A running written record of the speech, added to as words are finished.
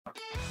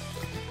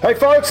Hey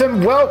folks,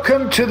 and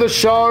welcome to the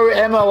show.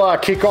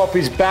 MLR Kickoff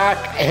is back,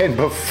 and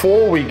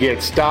before we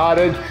get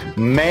started,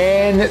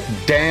 man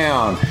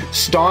down.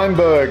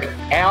 Steinberg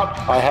out.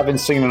 I haven't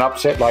seen an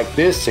upset like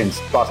this since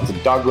Buster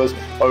Douglas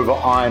over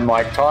Iron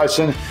Mike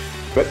Tyson.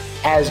 But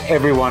as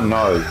everyone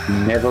knows, you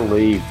never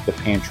leave the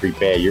pantry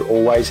bare. You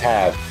always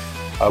have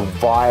a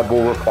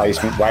viable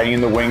replacement waiting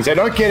in the wings. They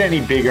don't get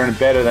any bigger and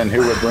better than who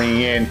we're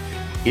bringing in.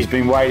 He's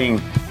been waiting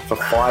for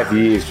 5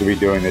 years to be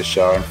doing this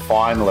show, and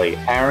finally,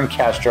 Aaron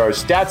Castro,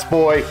 Stats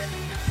Boy,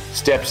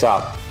 steps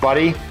up.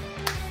 Buddy,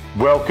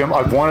 welcome.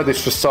 I've wanted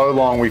this for so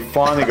long. We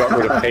finally got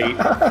rid of Pete.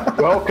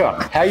 Welcome.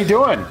 How you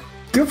doing?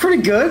 Doing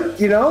pretty good.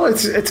 You know,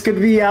 it's good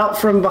to be out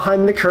from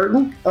behind the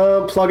curtain,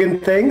 plugging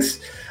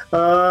things.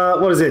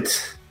 What is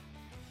it?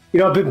 You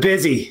know, I've been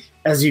busy,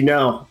 as you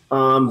know.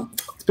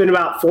 It's been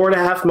about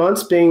 4.5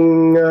 months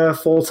being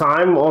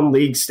full-time on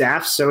league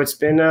staff, so it's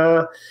been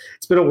a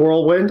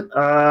whirlwind,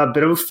 a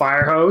bit of a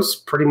fire hose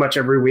pretty much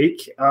every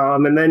week.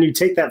 And then you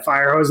take that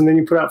fire hose and then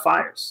you put out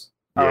fires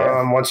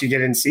once you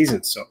get in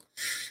season. So,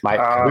 mate,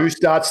 who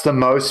starts the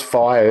most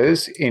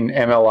fires in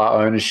MLR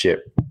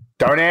ownership?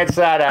 Don't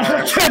answer that,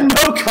 Aaron.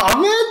 No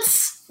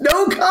comments?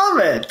 No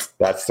comment.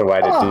 That's the way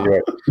to do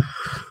it.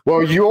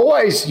 Well, you're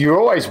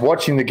always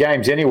watching the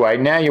games anyway.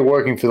 Now you're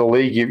working for the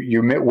league.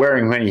 You're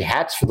wearing many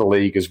hats for the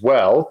league as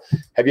well.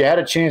 Have you had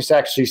a chance to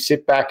actually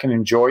sit back and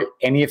enjoy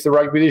any of the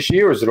rugby this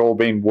year, or has it all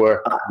been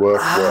work?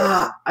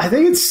 I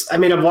think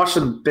I've watched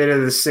a bit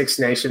of the Six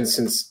Nations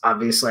since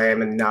obviously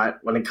I'm a nut.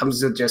 When it comes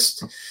to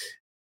just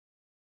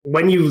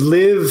when you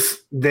live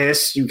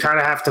this, you kind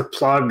of have to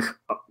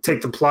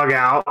take the plug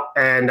out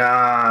and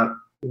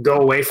go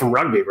away from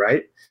rugby,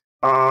 right?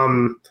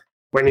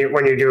 When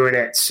you're doing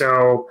it.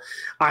 So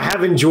I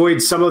have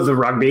enjoyed some of the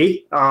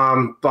rugby,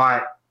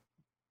 but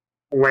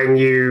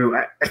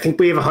I think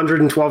we have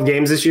 112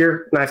 games this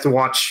year, and I have to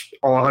watch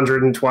all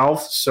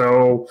 112.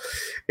 So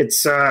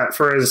it's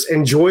for as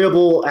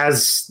enjoyable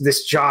as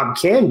this job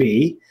can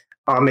be,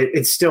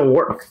 it's still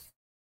work.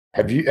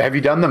 Have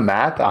you done the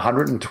math?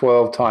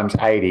 112 times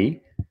 80.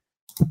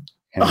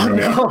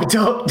 No,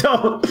 don't.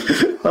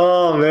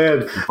 Oh, man.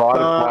 Divided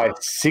by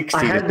 60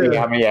 to see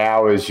how many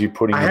hours you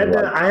put in.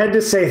 I had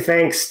to say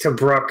thanks to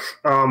Brooke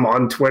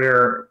on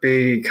Twitter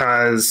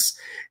because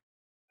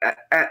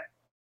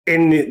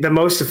in the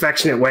most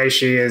affectionate way,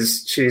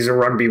 she's a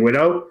rugby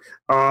widow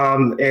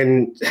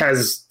and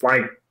has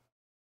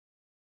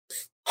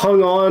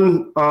hung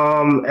on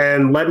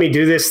and let me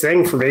do this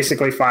thing for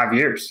basically 5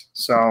 years.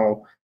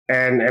 So,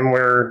 and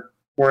we're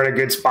in a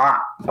good spot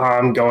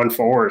going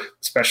forward,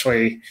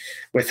 especially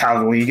with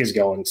how the league is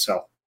going.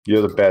 So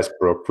you're the best,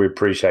 Brooke. We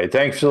appreciate it.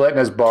 Thanks for letting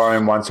us borrow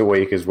him once a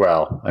week as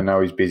well. I know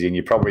he's busy, and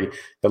you probably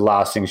the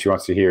last thing she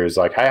wants to hear is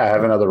like, "Hey, I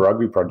have another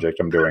rugby project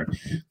I'm doing.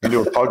 I'm going to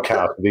do a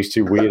podcast with these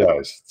two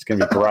weirdos. It's going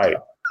to be great."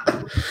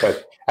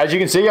 But as you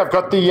can see, I've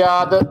got the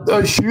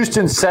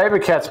Houston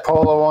SaberCats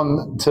polo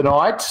on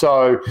tonight.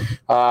 So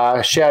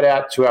shout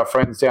out to our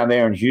friends down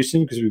there in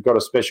Houston because we've got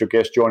a special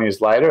guest joining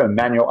us later,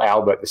 Emmanuel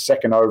Albert, the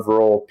second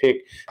overall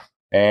pick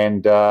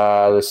and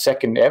the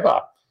second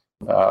ever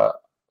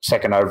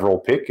second overall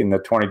pick in the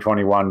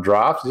 2021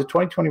 draft. Is it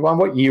 2021?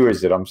 What year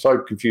is it? I'm so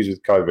confused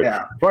with COVID.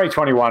 Yeah.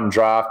 2021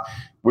 draft.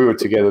 We were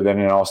together then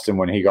in Austin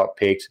when he got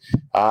picked.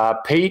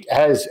 Pete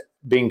has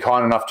been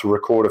kind enough to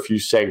record a few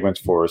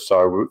segments for us.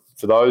 So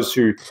for those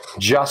who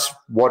just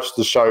watched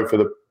the show for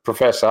the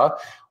professor,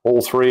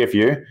 all three of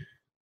you,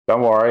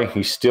 don't worry,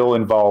 he's still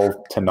involved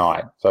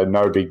tonight. So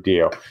no big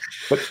deal.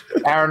 But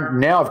Aaron,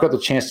 now I've got the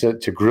chance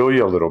to grill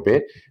you a little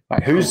bit.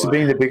 Mate, who's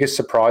been the biggest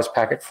surprise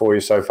packet for you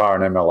so far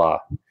in MLR?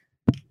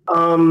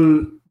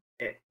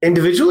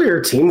 Individually or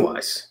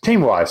team-wise?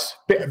 Team-wise.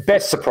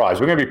 Best surprise.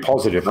 We're going to be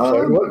positive.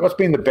 So what's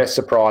been the best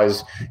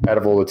surprise out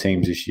of all the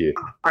teams this year?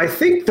 I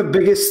think the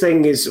biggest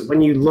thing is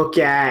when you look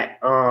at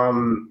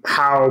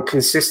how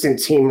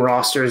consistent team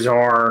rosters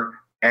are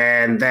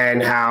and then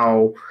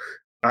how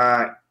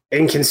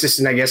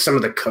inconsistent, I guess, some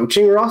of the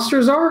coaching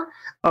rosters are.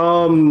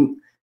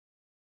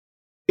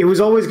 It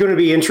was always going to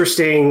be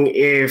interesting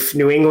if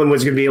New England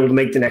was going to be able to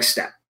make the next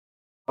step.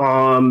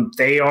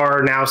 They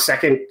are now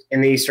second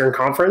in the Eastern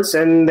Conference,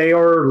 and they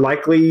are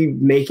likely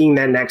making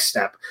that next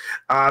step.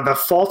 The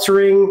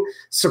faltering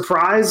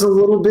surprise a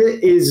little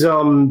bit is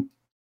LA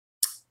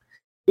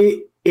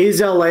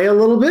a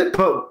little bit,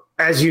 but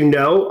as you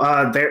know,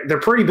 they're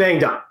pretty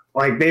banged up.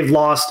 Like they've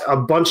lost a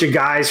bunch of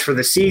guys for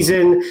the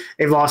season.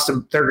 They've got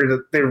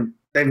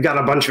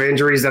a bunch of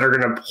injuries that are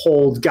going to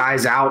hold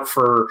guys out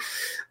for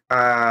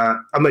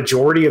a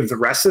majority of the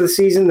rest of the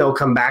season. They'll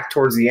come back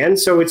towards the end.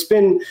 So it's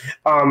been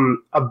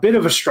a bit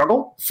of a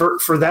struggle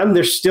for them.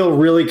 They're still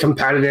really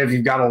competitive.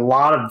 You've got a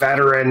lot of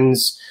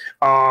veterans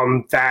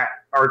that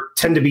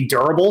tend to be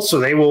durable.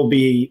 So they will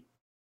be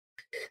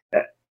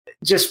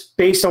just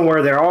based on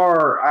where they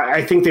are.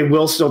 I think they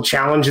will still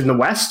challenge in the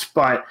West,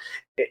 but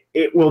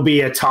it will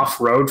be a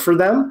tough road for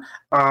them.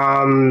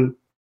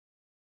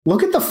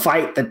 Look at the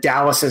fight that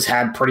Dallas has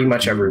had pretty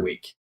much every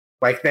week.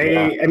 Like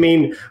I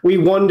mean, we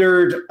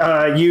wondered,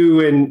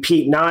 you and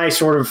Pete and I,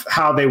 sort of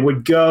how they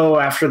would go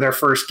after their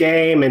first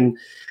game. And,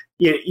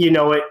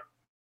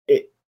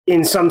 it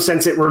in some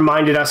sense, it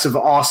reminded us of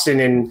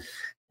Austin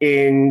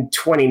in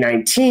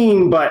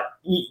 2019, but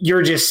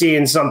you're just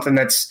seeing something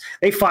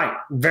they fight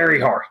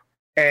very hard.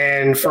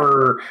 And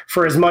for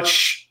as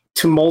much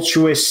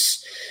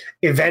tumultuous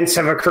events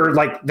have occurred,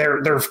 like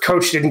their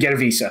coach didn't get a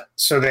visa,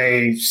 so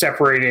they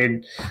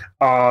separated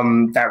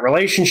that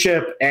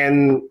relationship,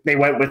 and they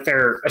went with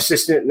their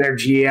assistant and their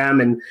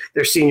GM and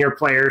their senior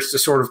players to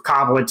sort of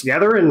cobble it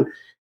together.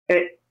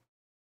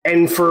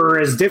 And for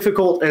as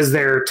difficult as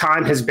their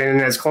time has been,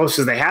 and as close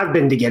as they have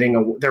been to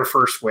getting their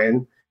first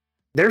win,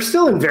 they're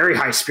still in very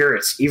high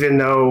spirits, even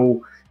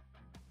though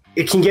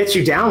it can get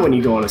you down when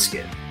you go on a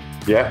skid.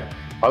 Yeah.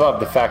 I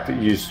love the fact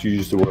that you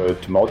used the word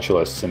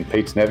tumultuous, and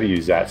Pete's never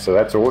used that, so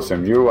that's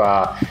awesome. You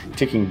are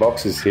ticking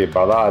boxes here,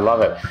 brother. I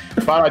love it.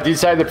 But I did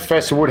say the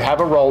professor would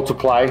have a role to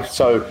play,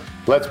 so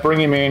let's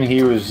bring him in.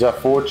 He was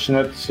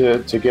fortunate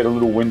to get a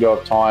little window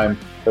of time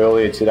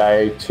earlier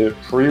today to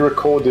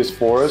pre-record this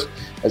for us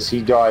as he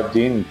dived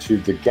into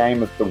the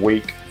game of the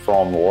week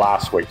from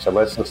last week. So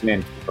let's listen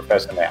in to the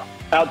professor now.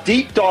 Our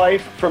deep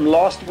dive from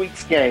last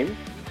week's game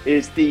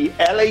is the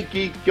LA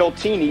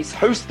Giltinis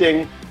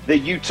hosting the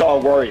Utah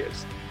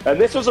Warriors. And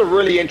this was a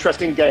really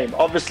interesting game.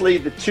 Obviously,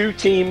 the two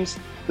teams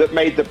that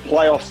made the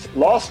playoffs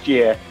last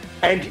year.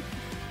 And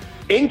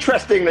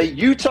interestingly,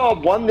 Utah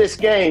won this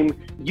game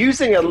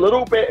using a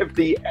little bit of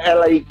the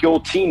LA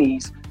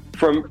Giltinis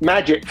from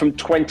Magic from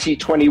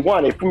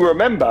 2021. If we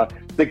remember,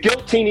 the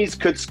Giltinis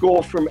could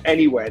score from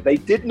anywhere. They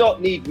did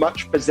not need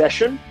much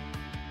possession.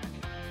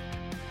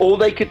 All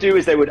they could do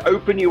is they would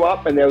open you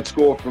up and they would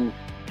score from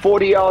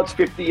 40 yards,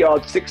 50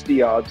 yards, 60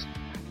 yards.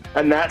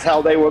 And that's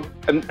how they were,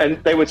 and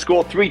they would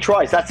score 3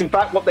 tries. That's in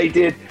fact what they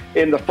did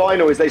in the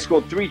final, is they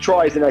scored 3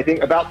 tries in, I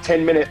think, about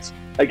 10 minutes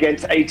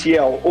against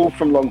ATL, all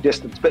from long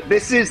distance. But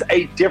this is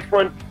a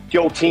different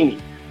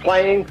Giltini.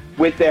 Playing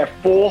with their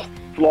 4th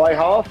fly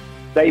half,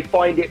 they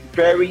find it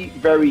very,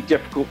 very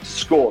difficult to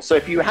score. So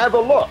if you have a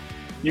look,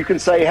 you can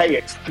say, hey,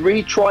 it's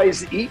 3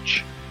 tries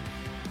each.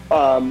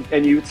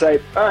 And you would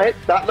say, all right,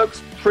 that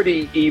looks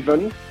pretty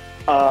even.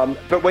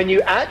 But when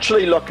you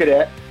actually look at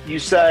it, you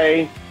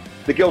say,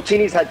 the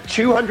Giltinis had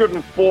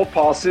 204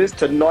 passes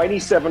to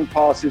 97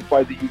 passes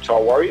by the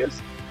Utah Warriors.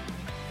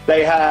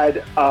 They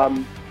had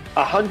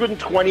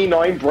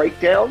 129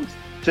 breakdowns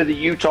to the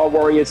Utah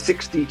Warriors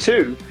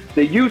 62.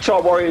 The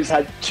Utah Warriors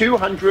had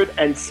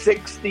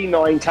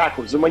 269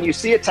 tackles. And when you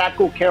see a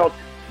tackle count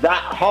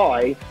that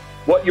high,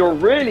 what you're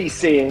really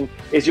seeing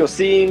is you're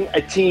seeing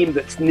a team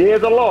that's near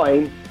the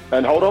line.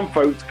 And hold on,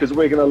 folks, because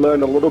we're going to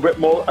learn a little bit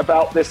more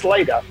about this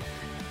later.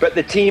 But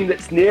the team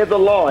that's near the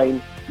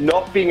line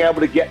not being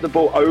able to get the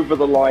ball over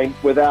the line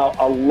without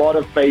a lot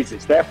of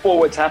phases. Their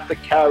forwards have to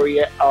carry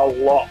it a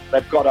lot.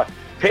 They've got to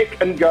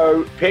pick and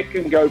go, pick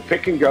and go,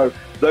 pick and go.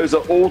 Those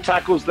are all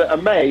tackles that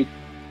are made,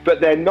 but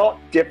they're not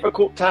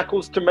difficult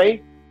tackles to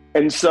make.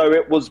 And so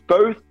it was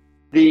both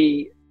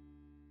the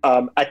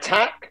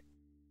attack,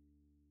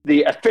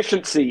 the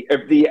efficiency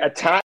of the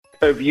attack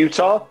of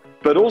Utah,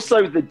 but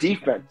also the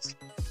defense.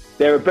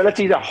 Their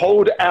ability to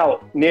hold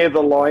out near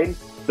the line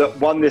that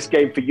won this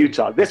game for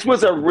Utah. This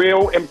was a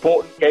real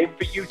important game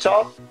for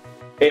Utah.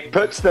 It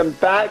puts them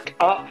back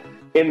up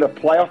in the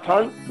playoff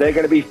hunt. They're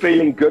going to be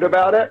feeling good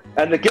about it.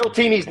 And the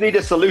Giltinis need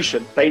a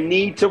solution. They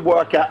need to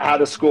work out how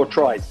to score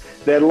tries.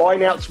 Their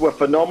lineouts were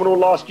phenomenal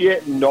last year,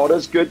 not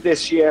as good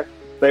this year.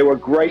 They were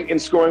great in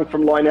scoring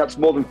from lineouts.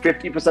 More than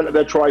 50% of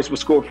their tries were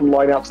scored from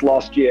lineouts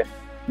last year.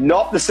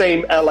 Not the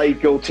same LA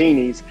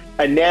Giltinis.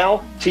 And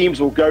now teams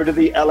will go to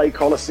the LA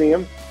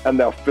Coliseum and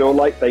they'll feel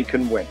like they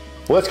can win.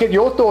 Well, let's get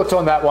your thoughts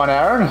on that one,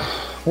 Aaron.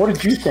 What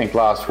did you think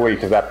last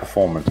week of that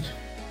performance?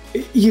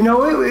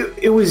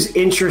 It was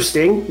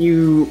interesting.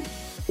 You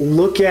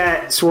look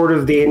at sort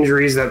of the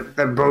injuries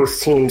that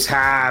both teams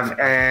have,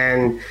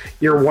 and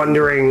you're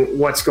wondering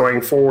what's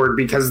going forward,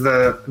 because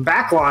the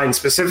back line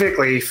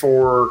specifically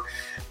for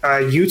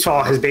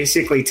Utah has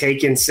basically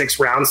taken 6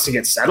 rounds to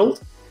get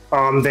settled.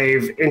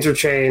 They've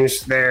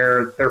interchanged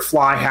their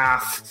fly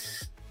half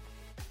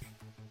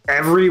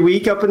every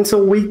week up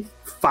until week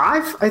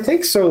 5, I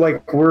think. So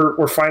like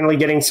we're finally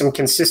getting some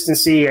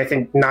consistency. I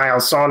think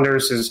Niall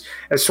Saunders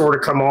has sort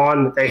of come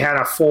on. They had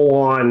a full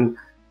on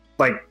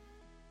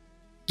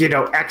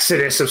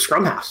exodus of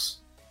scrum halves,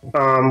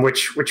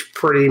 which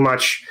pretty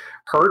much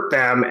hurt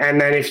them.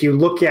 And then if you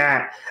look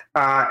at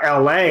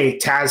LA,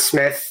 Taz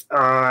Smith,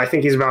 I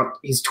think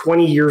he's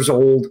 20 years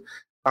old,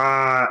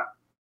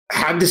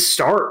 had to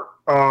start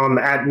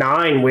at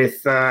 9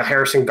 with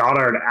Harrison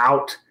Goddard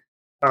out.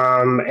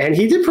 And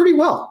he did pretty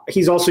well.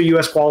 He's also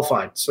U.S.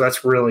 qualified, so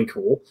that's really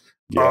cool.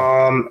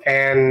 Yeah.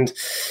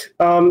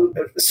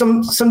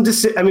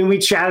 We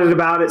chatted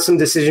about it. Some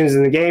decisions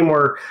in the game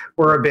were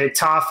a bit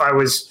tough. I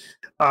was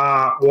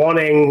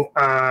wanting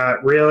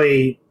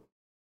really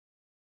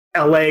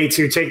LA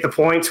to take the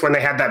points when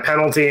they had that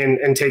penalty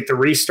and take the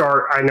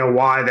restart. I know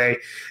why they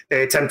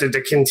attempted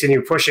to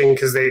continue pushing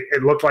because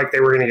it looked like they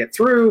were going to get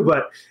through,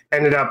 but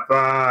ended up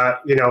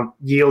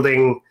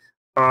yielding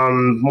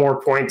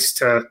more points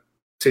to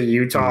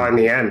Utah in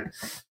the end.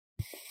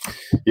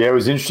 Yeah, it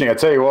was interesting. I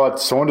tell you what,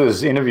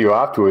 Saunders' interview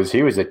afterwards,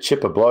 he was a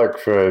chipper bloke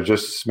for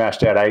just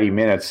smashed out 80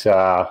 minutes.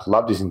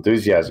 Loved his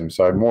enthusiasm,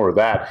 so more of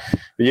that.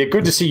 But yeah,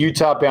 good to see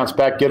Utah bounce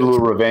back, get a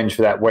little revenge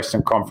for that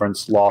Western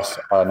Conference loss.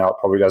 I know it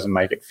probably doesn't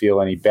make it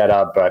feel any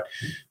better, but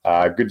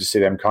good to see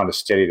them kind of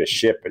steady the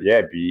ship. But yeah,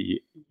 it'd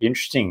be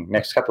interesting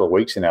next couple of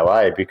weeks in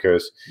LA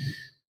because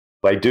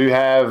they do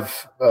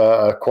have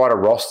quite a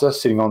roster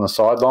sitting on the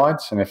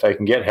sidelines, and if they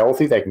can get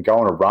healthy, they can go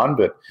on a run,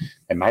 but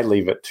they may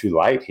leave it too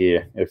late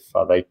here if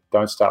they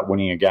don't start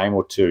winning a game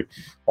or two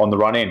on the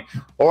run in.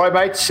 All right,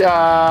 mates,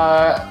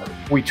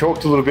 we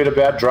talked a little bit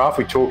about draft.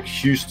 We talked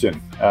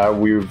Houston.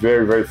 We were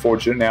very, very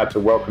fortunate now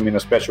to welcome in a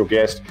special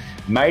guest.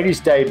 Made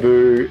his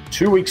debut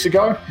 2 weeks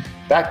ago,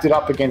 backed it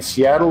up against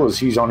Seattle as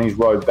he's on his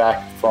road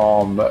back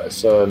from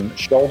some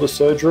shoulder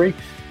surgery,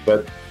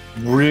 but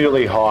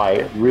really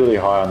high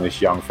on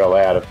this young fella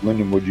out of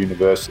Lindenwood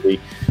University.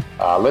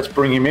 Let's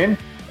bring him in,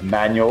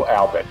 Emmanuel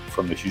Albert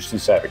from the Houston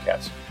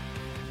SaberCats.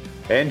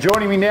 And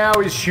joining me now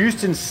is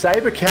Houston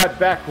SaberCat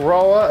back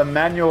rower,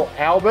 Emmanuel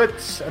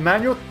Albert.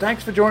 Emmanuel,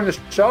 thanks for joining the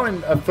show.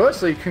 And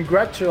firstly,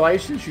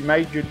 congratulations. You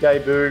made your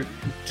debut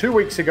 2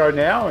 weeks ago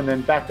now and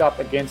then backed up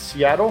against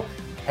Seattle.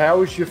 How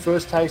was your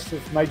first taste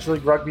of Major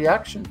League Rugby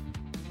action?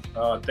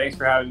 Thanks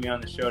for having me on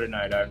the show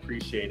tonight. I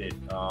appreciate it.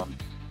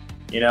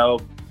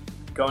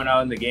 Going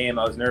out in the game,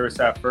 I was nervous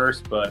at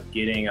first, but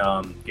getting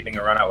a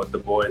run out with the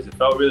boys, it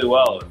felt really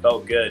well. It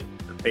felt good.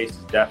 The pace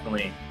is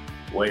definitely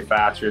way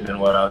faster than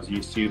what I was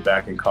used to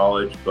back in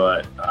college,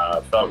 but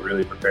felt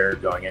really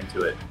prepared going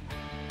into it.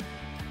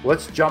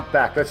 Let's jump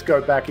back. Let's go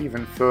back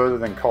even further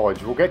than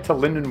college. We'll get to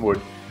Lindenwood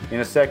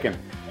in a second.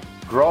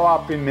 Grow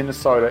up in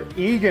Minnesota,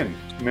 Eagan,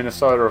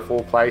 Minnesota of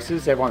all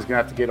places. Everyone's going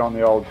to have to get on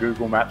the old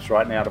Google Maps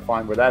right now to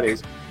find where that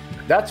is.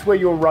 That's where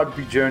your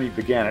rugby journey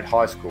began at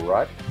high school,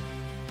 right?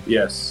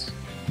 Yes.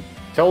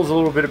 Tell us a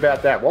little bit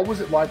about that. What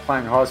was it like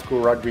playing high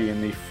school rugby in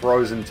the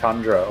frozen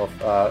tundra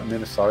of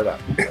Minnesota?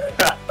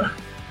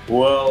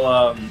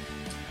 Well,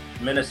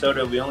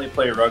 Minnesota, we only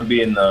play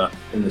rugby in the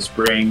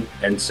spring,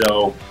 and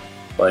so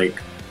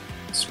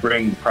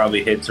spring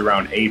probably hits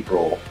around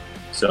April.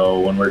 So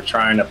when we're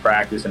trying to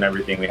practice and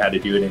everything, we had to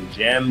do it in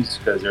gyms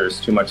because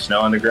there's too much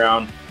snow on the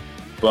ground.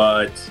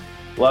 But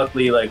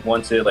luckily,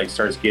 once it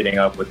starts getting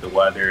up with the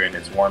weather and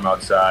it's warm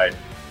outside,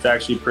 it's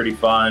actually pretty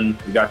fun.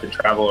 We got to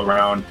travel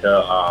around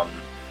to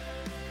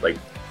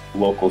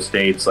local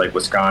states like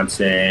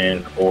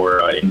Wisconsin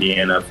or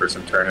Indiana for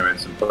some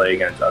tournaments and play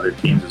against other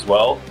teams as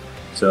well.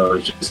 So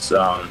it's just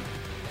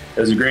it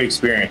was a great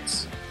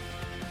experience.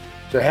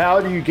 So how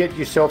do you get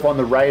yourself on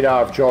the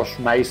radar of Josh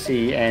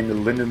Macy and the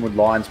Lindenwood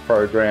Lions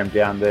program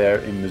down there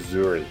in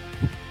Missouri?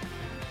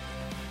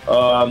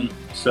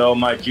 So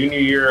my junior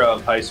year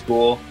of high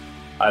school,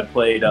 I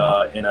played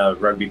in a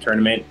rugby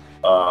tournament,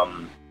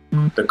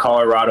 the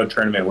Colorado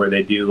tournament where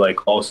they do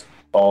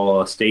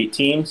all state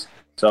teams.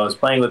 So I was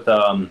playing with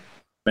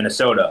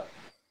Minnesota,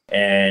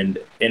 and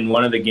in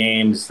one of the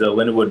games, the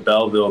Lindenwood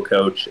Belleville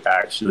coach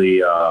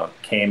actually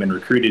came and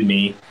recruited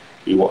me.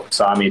 He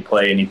saw me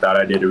play and he thought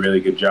I did a really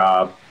good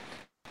job,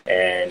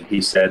 and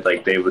he said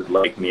they would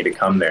like me to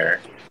come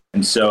there.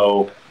 And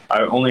so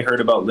I only heard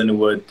about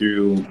Lindenwood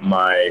through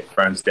my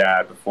friend's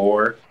dad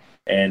before,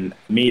 and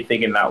me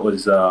thinking that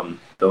was the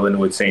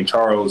Lindenwood St.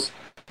 Charles,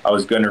 I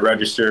was going to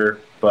register,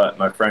 but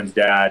my friend's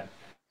dad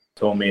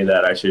told me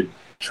that I should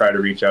try to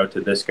reach out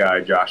to this guy,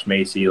 Josh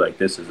Macy,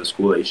 this is the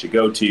school that you should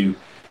go to.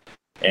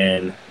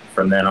 And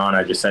from then on,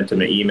 I just sent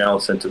him an email,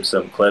 sent him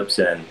some clips,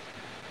 and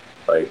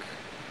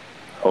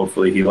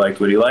hopefully he liked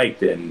what he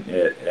liked, and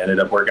it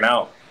ended up working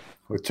out.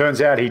 Well, it turns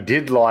out he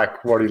did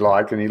like what he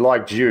liked, and he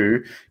liked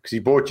you because he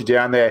brought you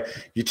down there.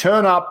 You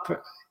turn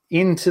up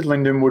into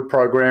Lindenwood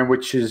program,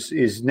 which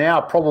is now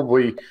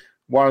probably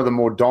one of the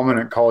more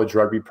dominant college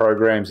rugby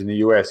programs in the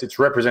US. Its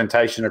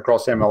representation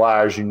across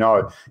MLR, as you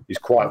know, is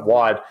quite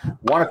wide.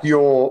 One of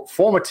your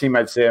former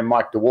teammates there,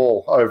 Mike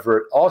DeWall,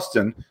 over at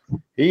Austin,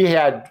 he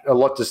had a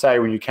lot to say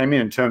when you came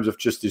in terms of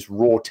just this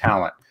raw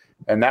talent.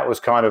 And that was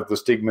kind of the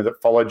stigma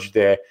that followed you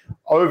there.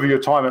 Over your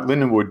time at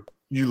Lindenwood,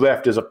 you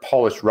left as a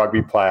polished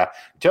rugby player.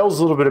 Tell us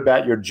a little bit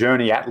about your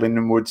journey at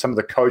Lindenwood, some of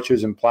the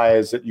coaches and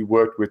players that you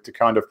worked with to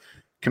kind of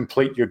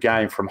complete your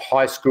game from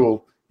high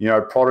school,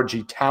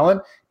 prodigy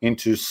talent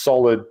into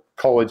solid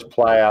college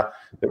player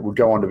that would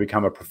go on to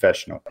become a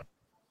professional.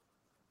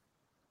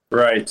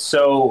 Right.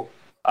 So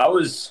I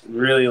was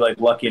really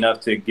lucky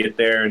enough to get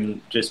there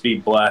and just be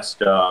blessed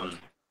to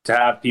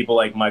have people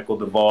like Michael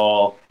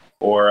Duvall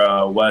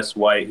or Wes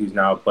White, who's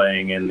now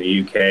playing in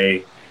the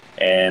UK,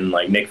 and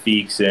Nick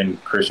Feeks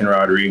and Christian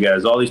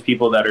Rodriguez, all these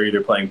people that are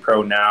either playing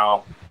pro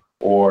now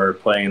or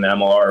playing in the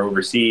MLR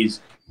overseas.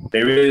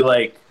 They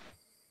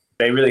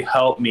really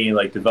helped me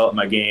develop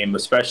my game,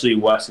 especially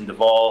Wes and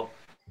Duvall.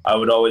 I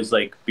would always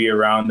be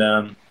around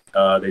them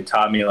they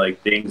taught me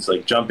like things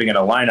like jumping in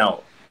a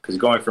lineout, because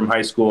going from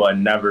high school, I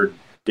never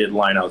did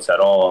lineouts at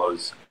all.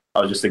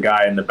 I was just a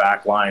guy in the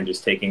back line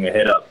just taking a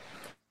hit up.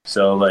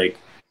 So like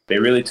they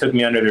really took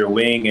me under their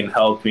wing and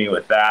helped me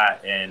with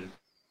that. And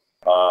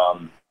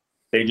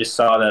they just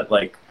saw that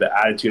like the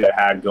attitude I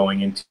had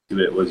going into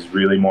it was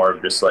really more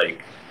of just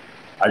like,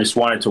 I just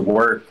wanted to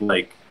work.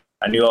 Like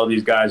I knew all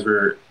these guys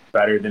were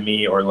better than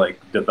me or like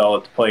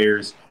developed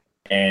players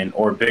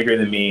or bigger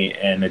than me.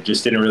 And it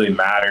just didn't really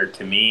matter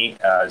to me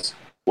as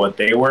what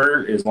they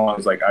were, as long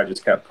as like I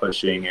just kept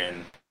pushing.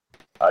 And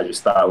I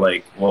just thought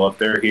like, well, if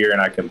they're here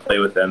and I can play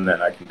with them,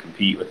 then I can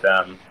compete with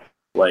them.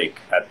 Like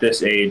at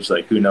this age,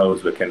 like who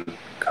knows what can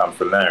come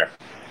from there.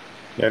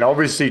 And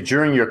obviously,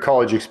 during your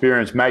college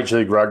experience, Major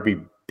League Rugby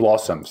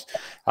blossoms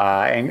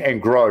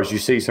and grows. You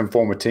see some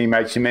former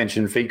teammates. You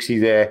mentioned Feeksy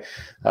there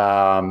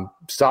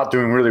start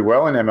doing really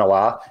well in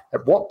MLR.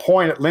 At what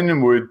point at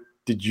Lindenwood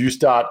did you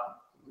start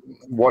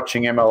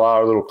watching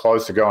MLR a little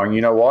closer, going,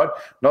 you know what?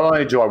 Not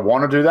only do I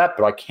want to do that,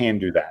 but I can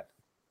do that.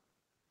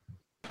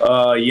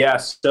 Yeah.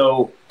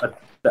 So the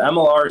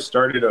MLR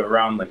started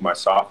around like my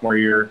sophomore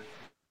year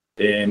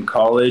in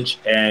college,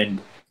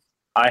 and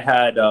I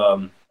had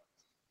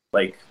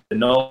like the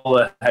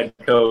NOLA head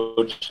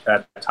coach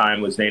at the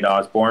time was Nate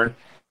Osborne,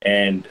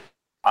 and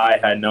I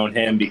had known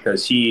him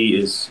because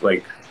he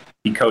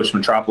coached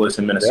Metropolis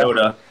in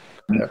Minnesota.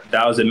 Yeah.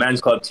 That was a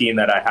men's club team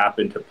that I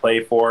happened to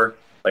play for,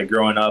 like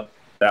growing up.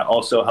 That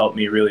also helped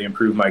me really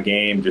improve my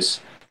game.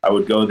 Just I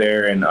would go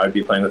there and I'd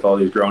be playing with all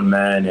these grown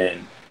men,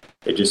 and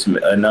it just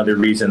another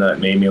reason that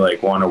made me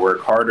like want to work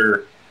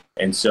harder.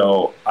 And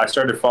so I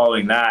started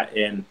following that,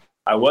 and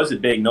I was a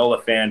big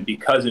NOLA fan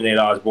because of Nate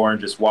Osborne,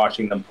 just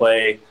watching them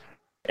play.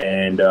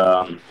 And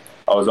I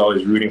was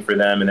always rooting for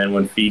them. And then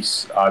when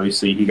Feast,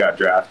 obviously, he got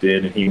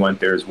drafted and he went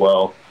there as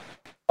well.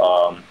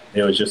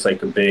 It was just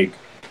like a big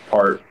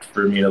part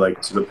for me to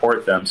like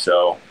support them.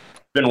 So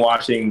I've been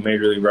watching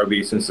Major League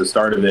Rugby since the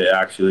start of it,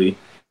 actually.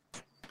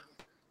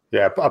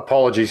 Yeah,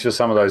 apologies for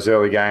some of those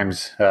early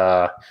games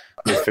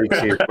with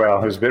Feasty as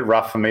well. It was a bit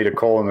rough for me to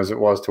call him as it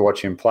was to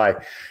watch him play.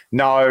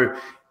 No.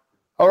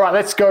 All right,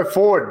 let's go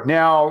forward.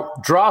 Now,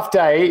 draft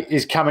day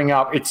is coming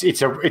up. It's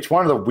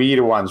one of the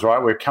weirder ones,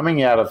 right? We're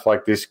coming out of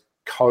like this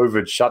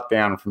COVID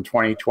shutdown from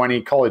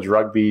 2020. College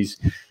rugby's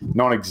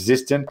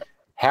non-existent.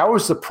 How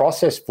was the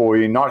process for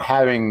you not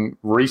having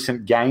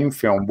recent game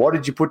film? What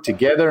did you put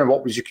together, and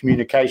what was your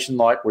communication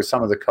like with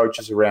some of the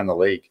coaches around the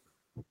league?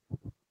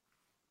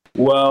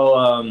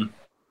 Well,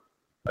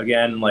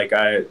 again, like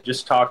I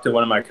just talked to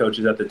one of my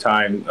coaches at the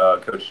time,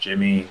 Coach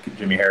Jimmy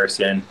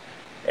Harrison,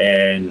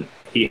 and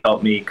he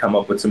helped me come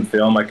up with some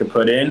film I could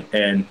put in.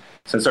 And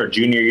since our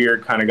junior year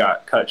kind of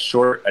got cut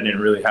short, I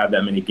didn't really have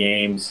that many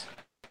games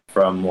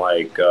from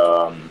like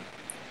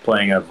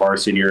playing at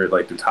varsity or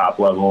like the top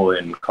level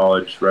in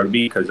college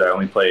rugby, because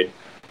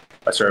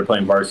I started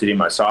playing varsity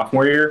my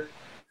sophomore year.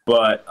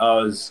 But I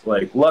was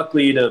like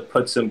lucky to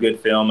put some good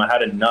film. I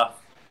had enough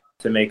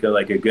to make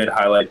a good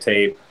highlight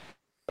tape,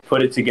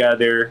 put it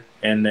together,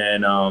 and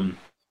then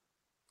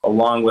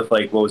along with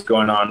like what was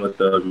going on with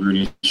the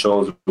Rudy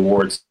Scholes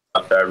Awards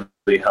stuff, that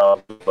really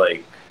helped with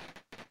like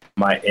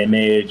my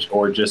image,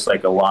 or just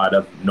like a lot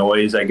of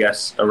noise, I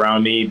guess,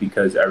 around me,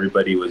 because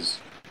everybody was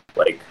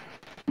like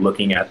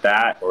looking at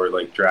that, or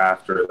like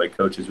draft or like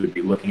coaches would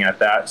be looking at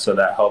that. So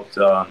that helped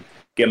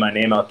get my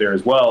name out there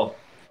as well.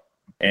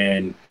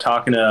 And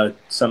talking to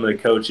some of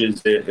the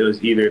coaches, it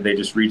was either they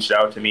just reached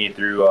out to me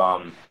through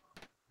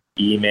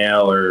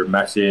email or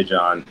message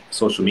on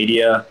social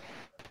media,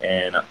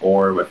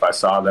 or if I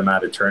saw them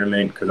at a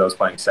tournament, because I was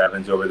playing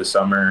sevens over the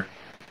summer,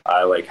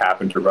 I like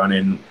happened to run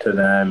into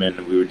them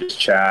and we would just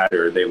chat,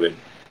 or they would,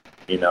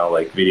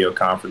 like video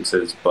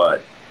conferences.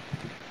 But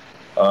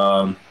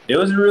it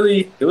was a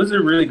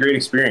really great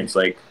experience.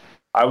 Like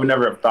I would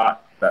never have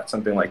thought that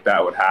something like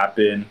that would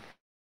happen,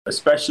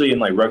 especially in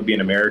like rugby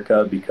in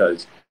America,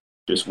 because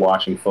just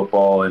watching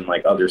football and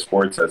like other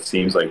sports, that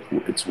seems like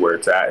it's where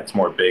it's at. It's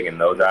more big in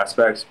those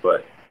aspects,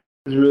 but it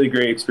was a really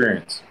great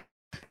experience.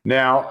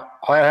 Now,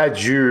 I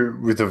had you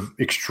with an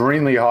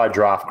extremely high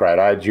draft grade.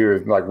 I had you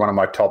like one of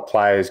my top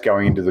players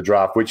going into the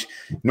draft, which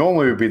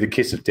normally would be the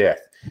kiss of death.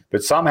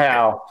 But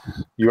somehow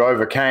you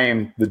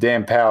overcame the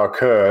Dan Power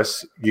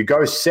curse. You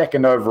go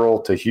second overall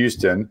to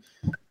Houston.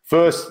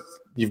 First,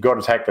 you've got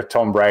to take the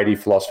Tom Brady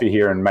philosophy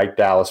here and make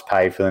Dallas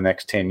pay for the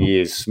next 10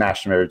 years,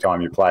 smash them every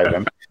time you play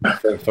them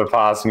for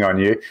passing on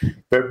you.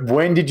 But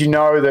when did you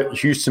know that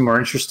Houston were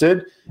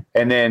interested?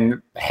 And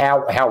then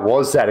how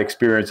was that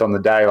experience on the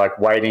day, like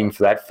waiting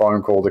for that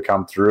phone call to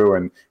come through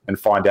and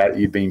find out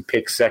you'd been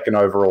picked second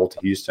overall to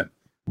Houston?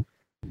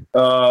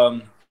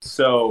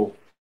 So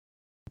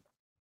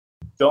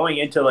going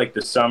into like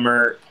the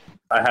summer,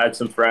 I had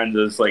some friends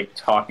that was like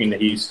talking to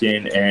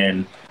Houston,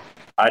 and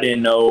I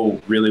didn't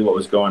know really what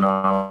was going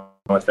on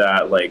with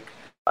that. Like,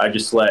 I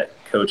just let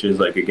coaches,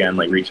 like, again,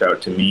 like reach out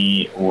to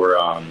me or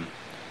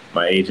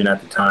my agent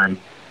at the time.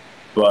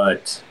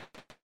 But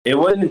it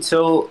wasn't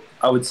until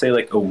I would say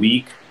like a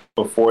week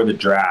before the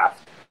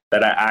draft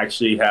that I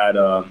actually had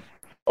a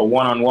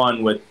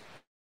one-on-one with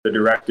the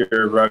director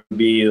of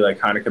rugby, like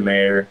Heineke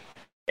Meyer,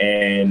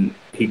 and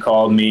he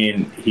called me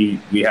and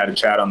we had a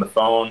chat on the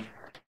phone,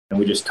 and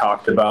we just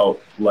talked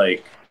about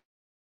like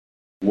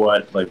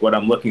what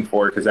I'm looking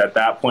for, because at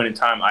that point in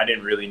time I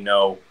didn't really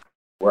know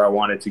where I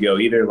wanted to go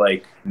either.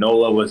 Like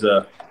NOLA was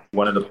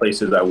one of the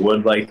places I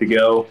would like to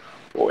go,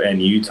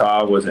 and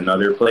Utah was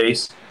another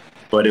place,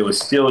 but it was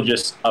still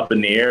just up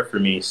in the air for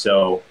me.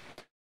 So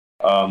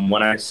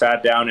when I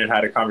sat down and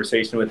had a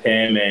conversation with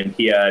him, and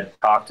he had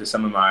talked to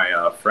some of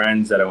my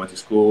friends that I went to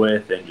school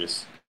with and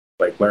just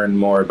like learned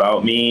more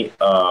about me,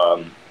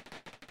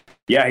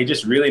 he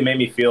just really made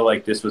me feel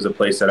like this was a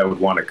place that I would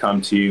want to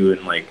come to,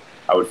 and like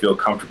I would feel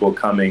comfortable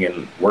coming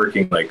and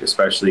working, like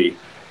especially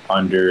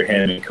under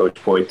him and Coach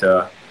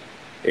Poita.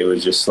 It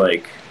was just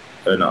like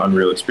an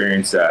unreal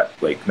experience that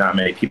like not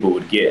many people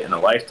would get in a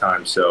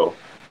lifetime. So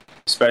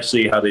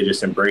especially how they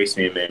just embraced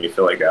me and made me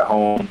feel like at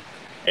home.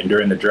 And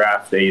during the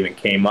draft, they even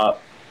came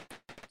up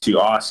to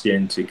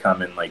Austin to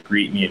come and like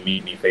greet me and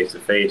meet me face to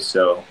face.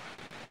 So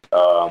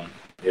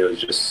it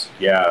was just,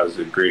 it was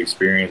a great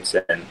experience,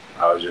 and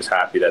I was just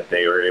happy that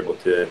they were able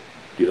to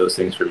do those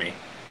things for me.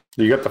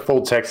 You got the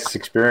full Texas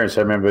experience.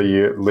 I remember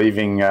you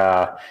leaving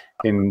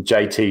in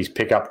JT's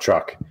pickup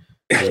truck.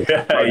 He's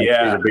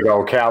a big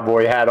old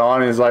cowboy hat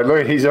on. He's like,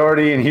 look, he's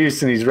already in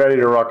Houston. He's ready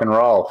to rock and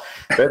roll.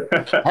 But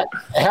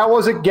how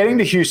was it getting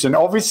to Houston?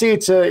 Obviously,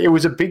 it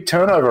was a big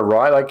turnover,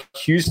 right? Like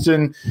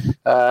Houston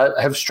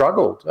have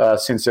struggled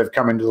since they've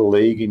come into the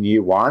league in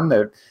year one.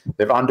 They've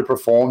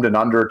underperformed and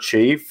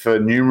underachieved for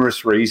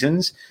numerous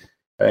reasons,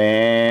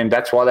 and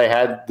that's why they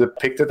had the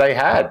pick that they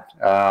had.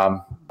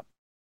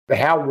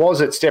 How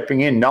was it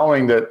stepping in,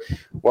 knowing that,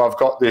 well, I've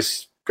got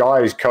this guy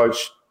who's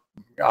coached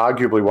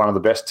arguably one of the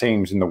best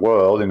teams in the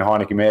world in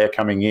Heineke Meyer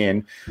coming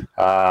in,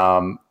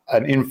 an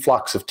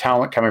influx of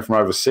talent coming from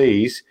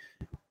overseas.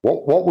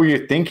 What were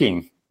you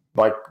thinking,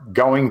 like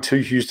going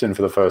to Houston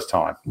for the first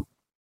time?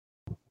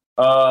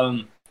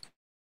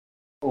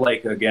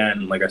 Like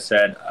I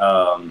said,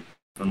 and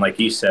like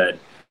you said,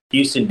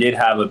 Houston did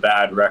have a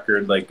bad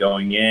record, like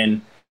going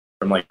in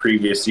from like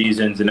previous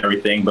seasons and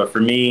everything. But for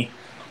me,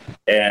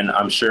 and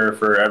I'm sure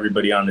for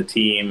everybody on the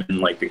team and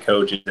like the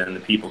coaches and the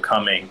people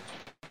coming,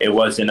 it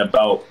wasn't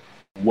about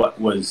what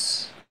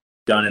was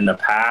done in the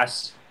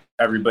past.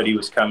 Everybody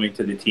was coming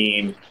to the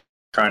team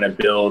trying to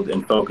build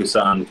and focus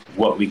on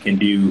what we can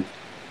do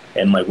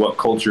and like what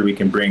culture we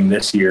can bring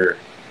this year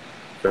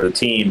for the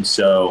team.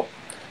 So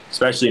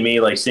especially me,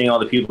 like seeing all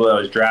the people that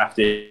was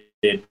drafted,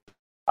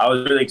 I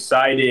was really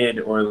excited,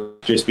 or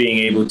just being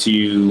able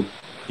to,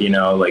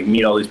 like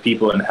meet all these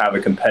people and have a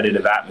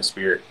competitive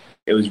atmosphere.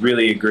 It was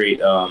really a great,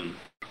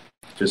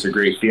 just a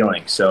great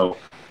feeling. So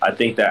I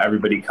think that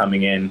everybody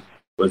coming in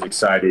was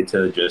excited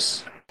to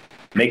just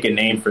make a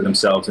name for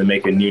themselves and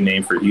make a new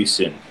name for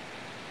Houston.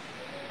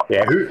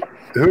 Yeah,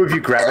 who have you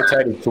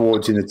gravitated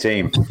towards in the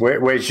team?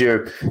 Where's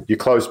your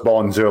close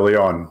bonds early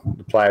on,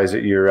 the players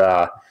that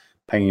you're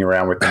hanging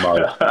around with the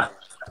most?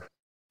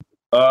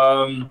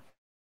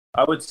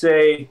 I would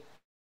say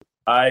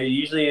I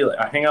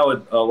hang out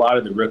with a lot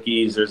of the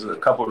rookies. There's a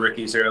couple of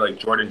rookies there, like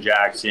Jordan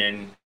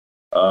Jackson.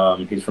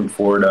 He's from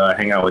Florida. I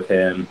hang out with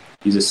him.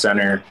 He's a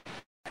center.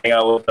 Hang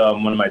out with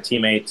one of my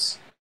teammates.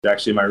 He's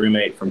actually my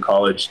roommate from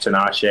college,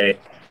 Tinashe.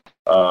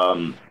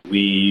 We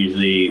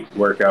usually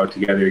work out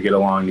together, get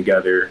along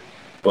together.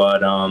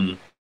 But a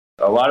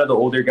lot of the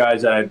older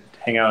guys that I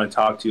hang out and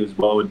talk to as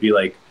well would be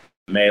like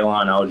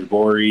Maylon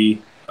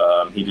Aljabori.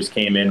 He just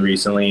came in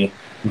recently,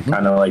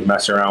 kind of like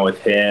mess around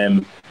with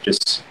him,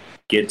 just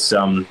get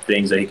some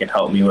things that he can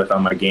help me with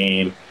on my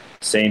game.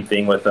 Same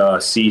thing with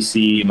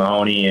CC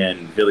Mahoney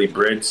and Billy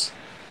Britz.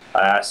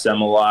 I asked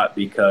them a lot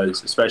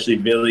because, especially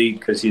Billy,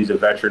 because he's a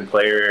veteran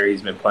player.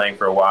 He's been playing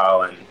for a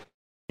while, and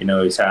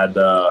he's had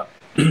the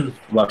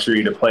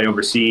luxury to play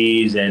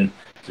overseas, and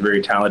he's a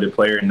very talented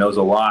player and knows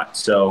a lot.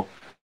 So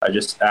I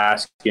just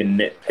ask and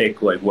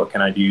nitpick, like, what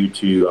can I do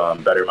to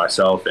better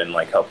myself and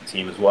like help the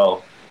team as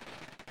well.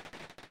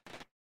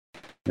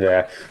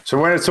 Yeah. So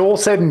when it's all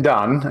said and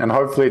done, and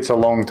hopefully it's a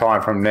long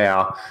time from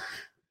now,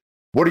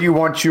 what do you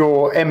want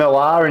your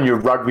MLR and your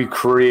rugby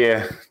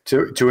career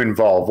to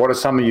involve? What are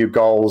some of your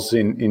goals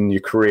in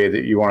your career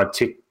that you want to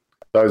tick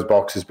those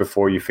boxes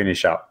before you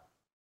finish up?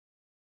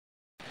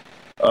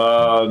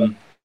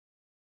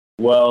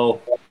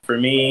 Well, for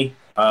me,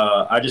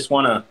 I just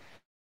want to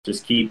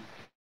just keep,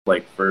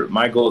 like, for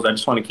my goals, I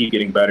just want to keep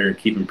getting better and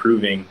keep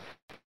improving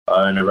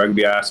in a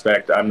rugby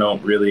aspect. I'm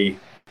not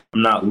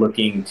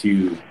looking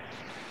to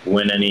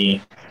win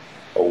any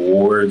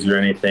awards or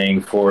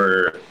anything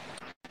for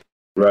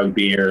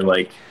rugby, or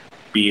like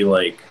be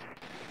like,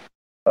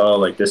 oh,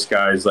 like this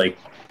guy's like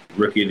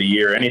rookie of the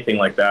year or anything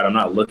like that. I'm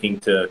not looking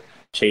to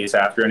chase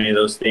after any of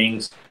those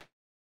things.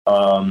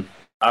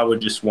 I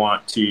would just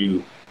want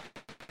to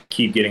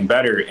keep getting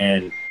better,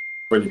 and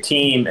for the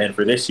team and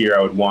for this year,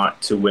 I would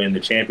want to win the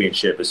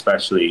championship,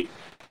 especially.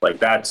 Like,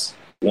 that's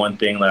one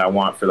thing that I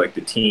want for like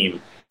the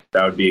team.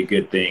 That would be a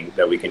good thing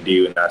that we can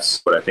do, and that's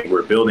what I think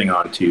we're building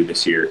on to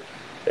this year,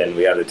 and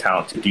we have the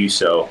talent to do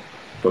so.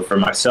 But for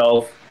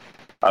myself,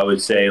 I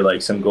would say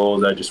like some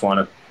goals. I just want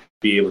to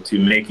be able to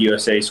make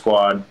USA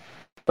squad,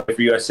 play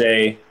for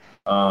USA,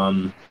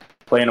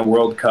 play in a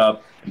World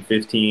Cup in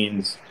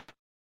 15s.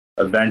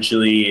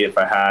 Eventually, if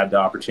I had the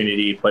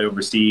opportunity, play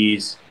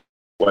overseas,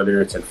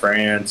 whether it's in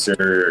France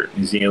or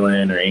New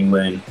Zealand or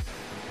England,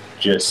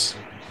 just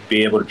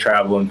be able to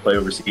travel and play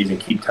overseas and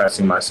keep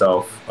testing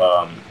myself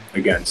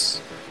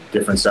against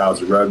different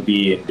styles of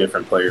rugby and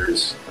different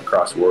players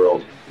across the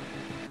world.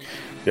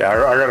 Yeah,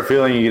 I got a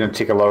feeling you're going to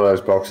tick a lot of those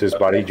boxes,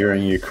 buddy,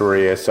 during your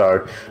career.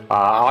 So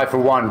I, for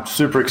one,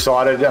 super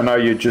excited. I know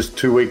you're just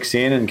 2 weeks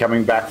in and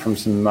coming back from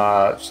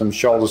some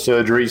shoulder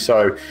surgery.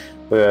 So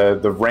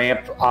the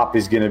ramp up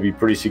is going to be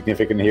pretty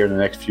significant here in the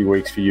next few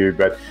weeks for you.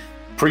 But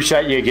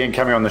appreciate you again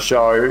coming on the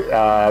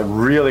show.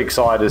 Really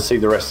excited to see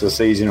the rest of the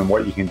season and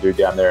what you can do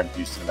down there in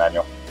Houston,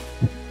 Emmanuel.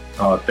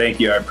 Oh, thank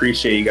you. I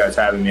appreciate you guys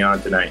having me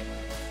on tonight.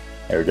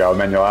 There we go.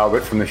 Emmanuel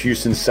Albert from the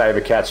Houston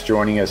SaberCats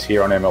joining us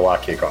here on MLR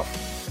Kickoff.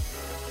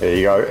 There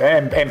you go.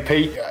 And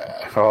Pete,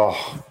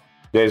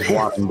 there's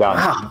one and done.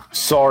 Wow.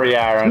 Sorry,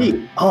 Aaron.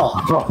 Pete.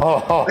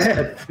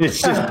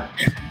 It's just,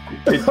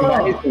 it's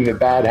amazing the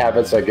bad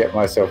habits I get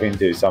myself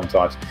into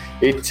sometimes.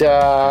 These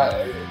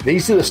are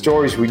the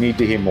stories we need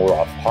to hear more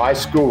of. High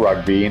school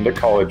rugby into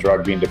college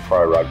rugby into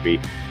pro rugby.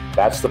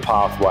 That's the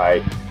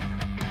pathway.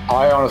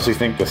 I honestly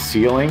think the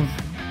ceiling.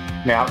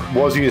 Now,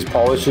 was he as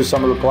polished as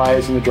some of the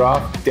players in the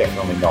draft?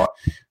 Definitely not.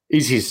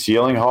 Is his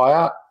ceiling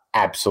higher?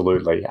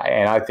 Absolutely.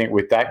 And I think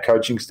with that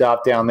coaching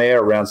staff down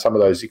there around some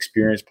of those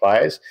experienced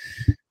players,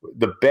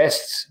 the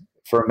best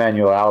for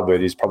Emmanuel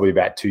Albert is probably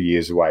about 2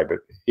 years away, but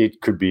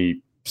it could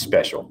be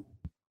special.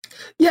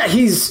 Yeah,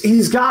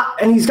 he's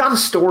got a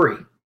story.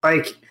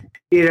 Like,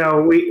 you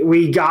know,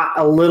 we got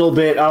a little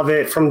bit of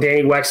it from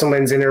Danny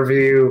Wexelman's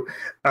interview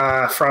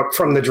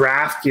from the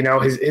draft. You know,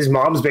 his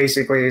mom's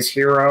basically his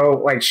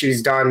hero. Like,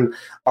 she's done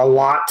a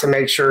lot to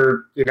make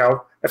sure, you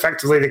know,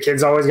 effectively the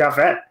kids always got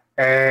fed.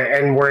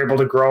 And we're able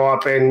to grow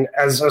up in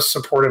as a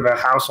supportive a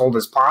household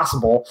as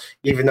possible,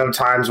 even though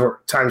times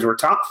were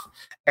tough.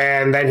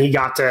 And then he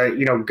got to,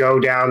 you know, go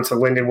down to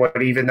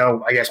Lindenwood, even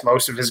though I guess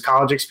most of his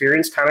college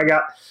experience kind of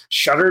got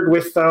shuttered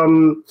with,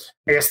 I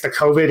guess, the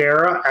COVID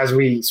era as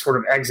we sort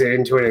of exit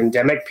into an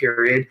endemic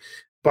period.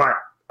 But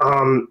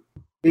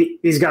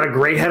he's got a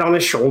great head on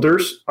his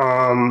shoulders.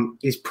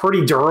 He's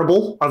pretty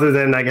durable, other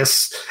than, I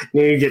guess,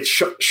 you get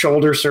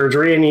shoulder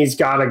surgery, and he's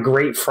got a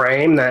great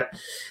frame that,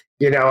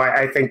 you know,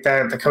 I think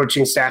that the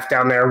coaching staff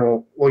down there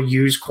will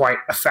use quite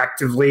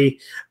effectively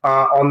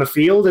on the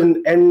field.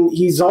 And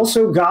he's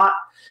also got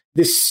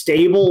this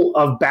stable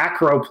of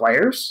back row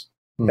players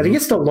that he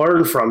gets to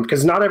learn from,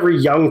 because not every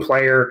young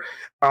player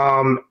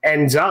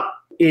ends up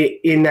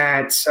in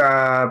that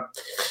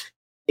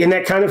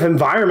kind of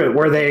environment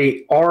where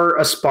they are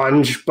a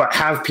sponge but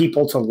have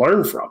people to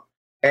learn from.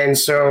 And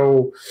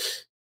so,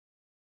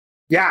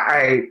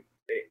 yeah,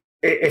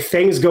 if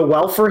things go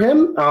well for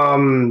him,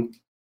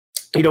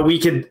 you know,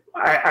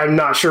 I'm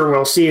not sure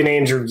we'll see an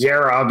Andrew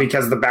Guerra,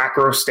 because the back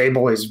row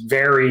stable is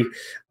very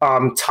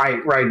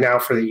tight right now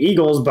for the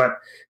Eagles. But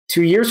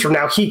 2 years from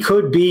now, he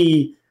could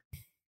be,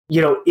 you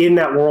know, in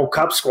that World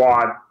Cup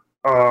squad,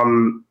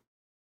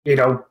 you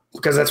know,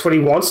 because that's what he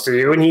wants to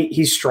do. And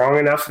he's strong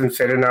enough and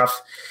fit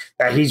enough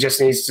that he just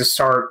needs to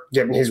start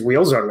getting his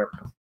wheels under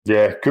him.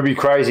 Yeah, could be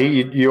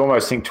crazy. You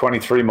almost think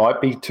 23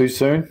 might be too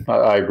soon.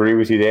 I agree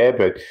with you there,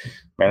 but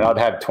man, I'd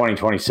have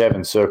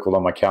 2027 circled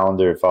on my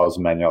calendar if I was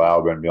Emmanuel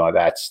Albert and be like,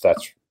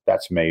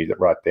 that's me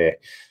right there.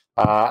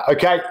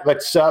 Okay,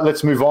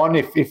 let's move on.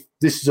 If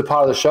this is a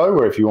part of the show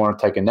where if you want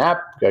to take a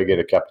nap, go get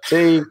a cup of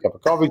tea, a cup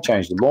of coffee,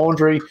 change the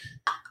laundry.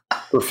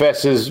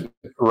 Professor's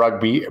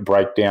Rugby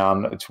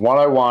Breakdown. It's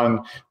 101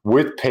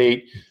 with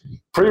Pete,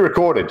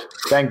 pre-recorded.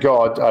 Thank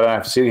God I don't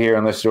have to sit here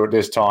and listen to it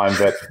this time,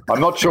 but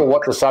I'm not sure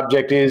what the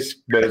subject is,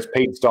 but it's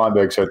Pete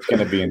Steinberg, so it's going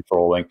to be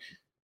enthralling.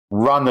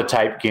 Run the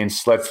tape,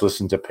 Gins. Let's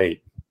listen to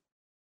Pete.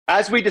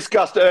 As we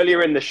discussed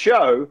earlier in the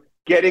show,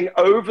 getting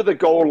over the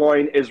goal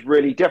line is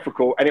really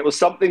difficult, and it was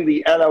something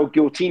the LL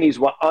Giltinis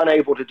were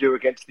unable to do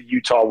against the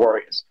Utah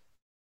Warriors.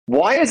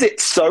 Why is it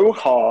so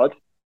hard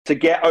to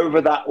get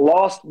over that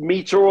last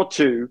meter or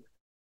two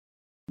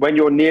when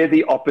you're near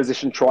the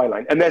opposition try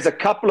line? And there's a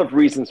couple of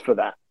reasons for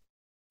that.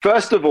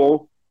 First of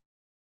all,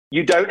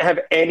 you don't have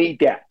any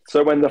depth.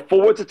 So when the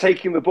forwards are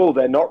taking the ball,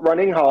 they're not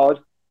running hard,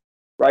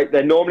 right?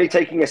 They're normally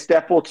taking a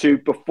step or two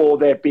before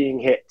they're being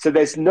hit. So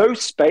there's no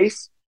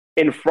space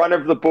in front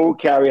of the ball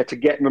carrier to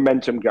get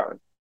momentum going.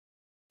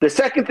 The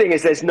second thing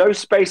is there's no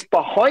space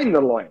behind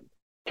the line.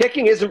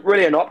 Kicking isn't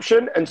really an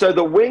option. And so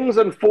the wings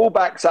and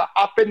fullbacks are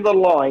up in the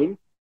line.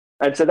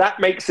 And so that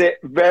makes it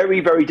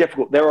very, very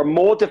difficult. There are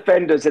more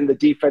defenders in the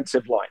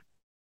defensive line.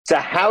 So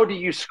how do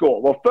you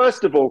score? Well,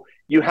 first of all,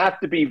 you have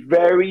to be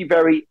very,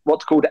 very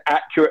what's called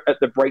accurate at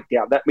the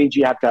breakdown. That means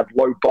you have to have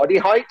low body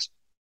height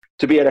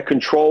to be able to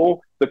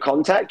control the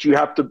contact. You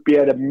have to be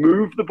able to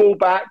move the ball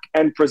back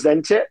and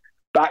present it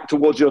back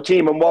towards your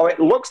team. And while it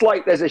looks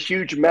like there's a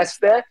huge mess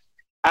there,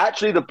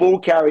 actually the ball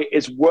carrier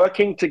is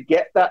working to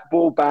get that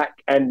ball back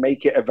and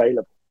make it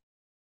available.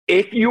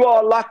 if you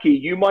are lucky,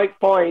 you might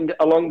find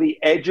along the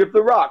edge of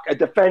the ruck a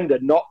defender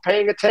not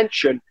paying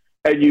attention,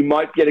 and you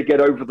might be able to get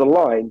over the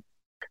line.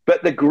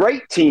 But the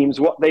great teams,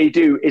 what they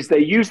do is they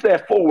use their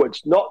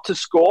forwards not to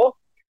score,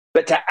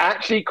 but to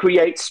actually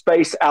create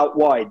space out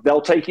wide.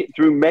 They'll take it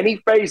through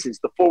many phases.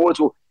 The forwards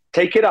will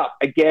take it up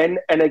again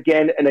and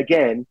again and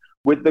again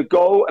with the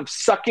goal of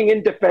sucking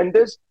in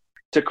defenders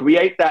to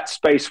create that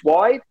space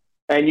wide.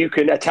 And you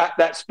can attack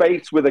that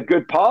space with a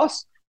good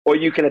pass, or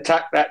you can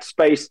attack that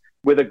space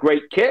with a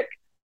great kick.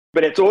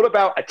 But it's all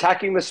about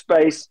attacking the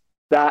space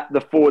that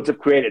the forwards have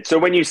created. So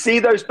when you see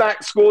those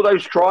backs score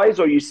those tries,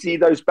 or you see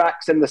those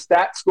backs in the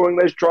stats scoring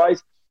those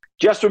tries,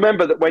 just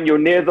remember that when you're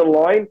near the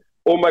line,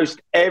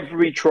 almost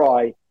every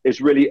try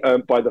is really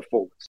earned by the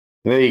forwards.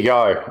 There you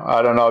go.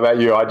 I don't know about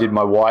you. I did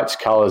my whites,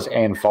 colours,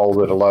 and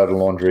folded a load of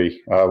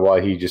laundry while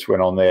he just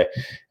went on there,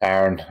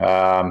 Aaron.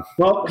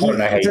 Well, I don't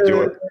know how you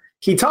do it.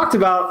 He talked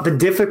about the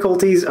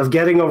difficulties of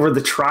getting over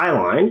the try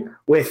line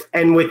with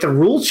the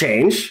rule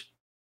change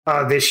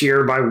this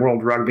year by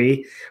World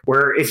Rugby,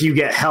 where if you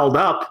get held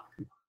up,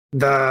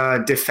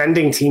 the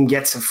defending team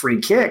gets a free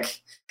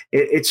kick.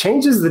 It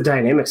changes the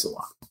dynamics a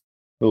lot.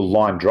 Little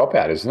line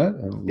dropout, isn't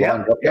it?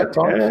 Line dropout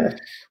time. Yeah. We've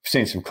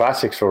seen some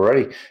classics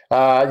already.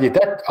 I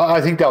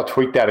think they'll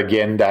tweak that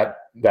again, that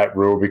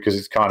rule, because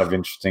it's kind of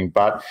interesting.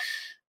 But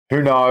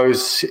who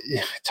knows?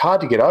 It's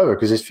hard to get over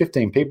because there's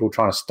 15 people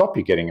trying to stop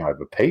you getting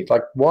over, Pete.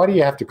 Like, why do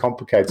you have to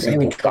complicate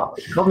simple stuff?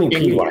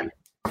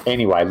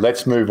 Anyway,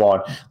 let's move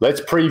on.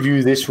 Let's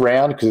preview this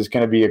round because it's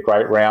going to be a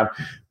great round.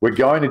 We're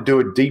going to do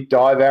a deep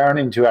dive, Aaron,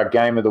 into our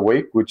game of the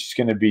week, which is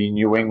going to be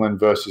New England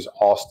versus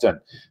Austin.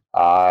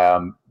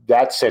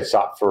 That sets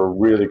up for a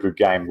really good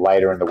game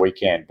later in the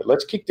weekend. But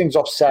let's kick things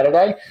off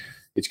Saturday.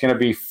 It's going to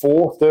be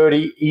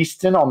 4:30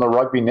 Eastern on the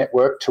Rugby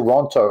Network.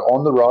 Toronto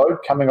on the road,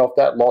 coming off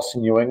that loss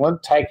in New England,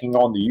 taking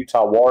on the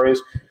Utah Warriors,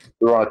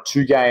 who are on a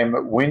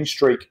 2-game win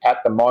streak at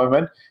the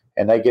moment,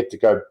 and they get to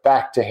go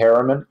back to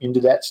Herriman into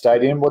that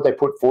stadium. They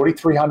put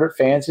 4,300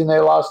 fans in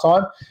there last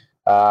time.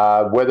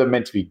 Weather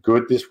meant to be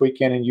good this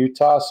weekend in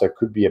Utah, so it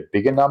could be a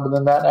bigger number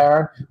than that,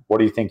 Aaron. What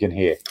are you thinking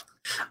here?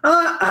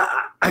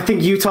 I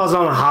think Utah's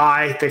on a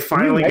high. They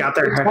finally got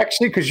their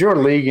actually, because you're a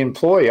league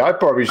employee, I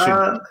probably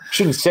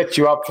shouldn't set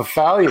you up for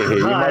failure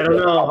here. I don't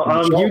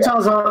know.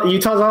 Utah's on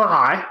a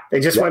high. They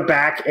just went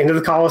back into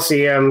the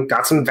Coliseum,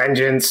 got some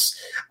vengeance.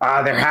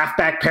 Their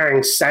halfback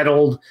pairing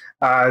settled.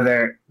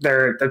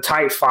 They're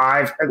tight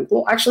five, and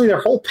actually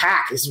their whole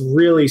pack is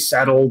really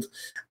settled.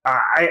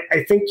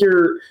 I think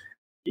you're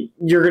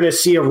going to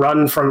see a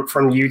run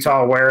from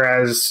Utah,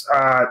 whereas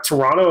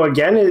Toronto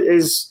again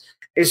is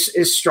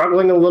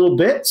struggling a little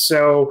bit.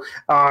 So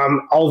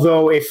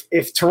although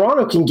if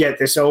Toronto can get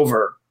this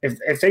over,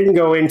 if they can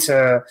go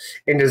into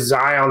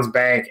Zion's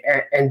Bank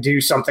and do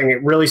something,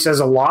 it really says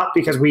a lot,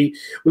 because we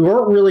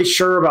weren't really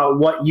sure about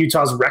what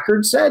Utah's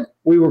record said.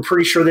 We were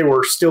pretty sure they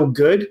were still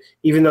good,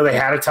 even though they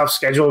had a tough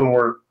schedule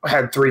and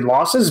had 3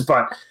 losses.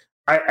 But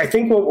I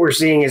think what we're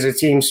seeing is a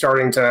team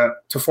starting to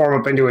form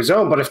up into a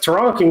zone. But if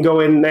Toronto can go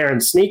in there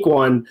and sneak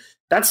one,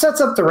 that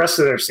sets up the rest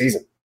of their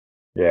season.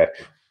 Yeah.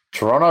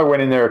 Toronto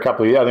went in there a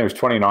couple of years, I think it was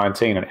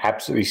 2019, and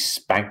absolutely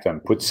spanked them,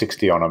 put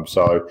 60 on them.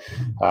 So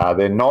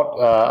they're not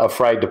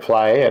afraid to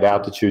play at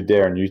altitude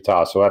there in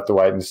Utah. So we'll have to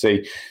wait and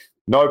see.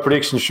 No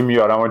predictions from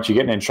you. I don't want you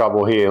getting in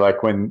trouble here.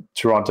 Like when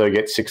Toronto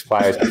gets 6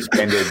 players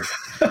suspended,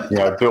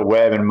 Bill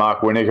Webb and Mark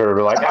Winiger will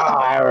be like,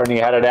 Aaron, he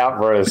had it out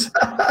for us.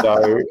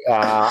 So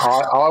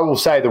I will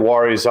say the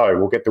Warriors,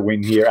 will get the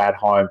win here at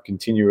home,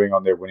 continuing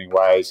on their winning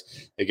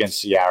ways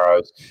against the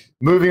Arrows.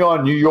 Moving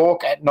on, New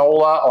York at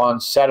NOLA on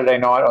Saturday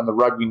night on the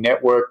Rugby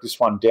Network. This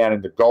one down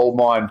in the gold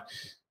mine.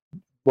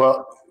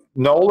 Well,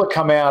 NOLA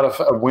come out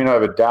of a win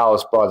over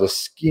Dallas by the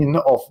skin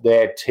of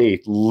their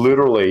teeth.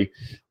 Literally,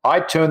 I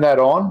turned that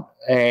on,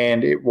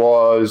 and it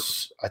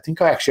was, I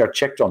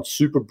checked on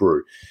Super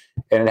Brew,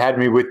 and it had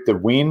me with the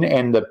win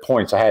and the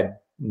points. I had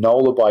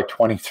NOLA by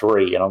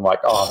 23, and I'm like,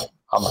 I'm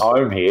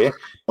home here.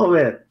 Oh,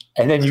 man.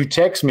 And then you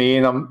text me,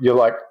 and you're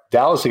like,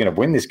 Dallas are going to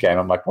win this game.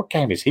 I'm like, what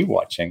game is he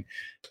watching?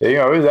 They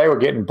were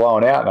getting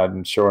blown out,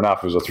 and sure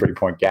enough, it was a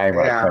 3-point game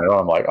when I turned it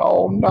on. I'm like,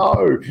 oh,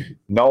 no.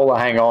 NOLA,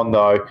 hang on,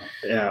 though.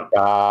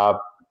 Yeah.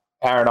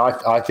 Aaron,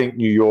 I think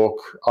New York,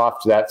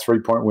 after that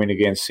 3-point win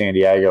against San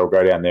Diego, will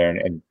go down there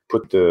and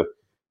put the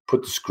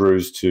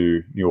screws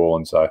to New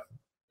Orleans, though.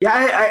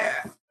 Yeah,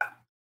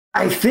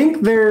 I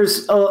think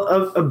there's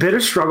a bit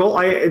of struggle.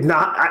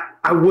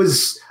 I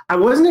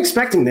wasn't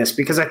expecting this,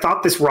 because I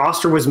thought this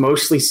roster was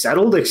mostly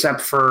settled,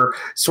 except for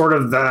sort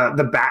of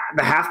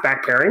the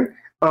halfback pairing.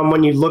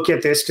 When you look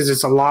at this, because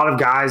it's a lot of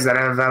guys that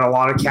have had a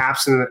lot of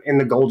caps in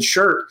the gold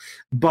shirt.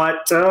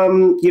 But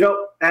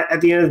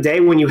at the end of the day,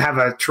 when you have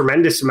a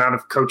tremendous amount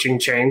of coaching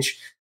change,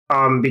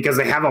 because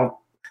they have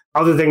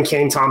other than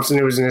Kane Thompson,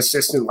 who was an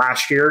assistant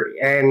last year.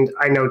 And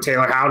I know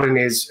Taylor Howden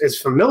is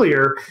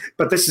familiar,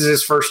 but this is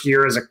his first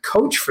year as a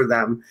coach for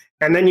them.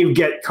 And then you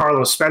get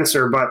Carlos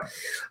Spencer, but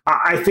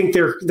I think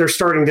they're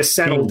starting to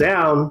settle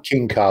down.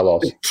 King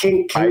Carlos.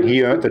 King.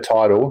 He earned the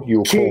title.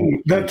 You'll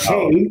King, call the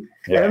King.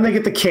 Yeah. And then they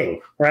get the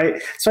King,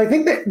 right? So I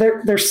think that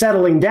they're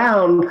settling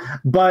down,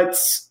 but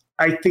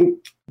I think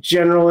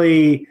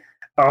generally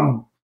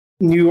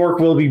New York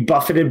will be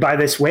buffeted by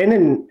this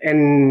win,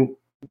 and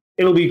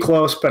it'll be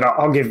close, but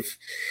I'll give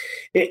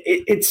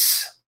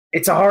it's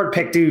a hard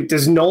pick.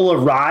 Does NOLA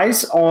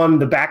rise on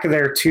the back of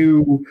their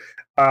two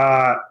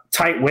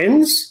tight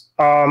wins,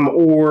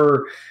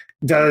 or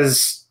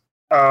does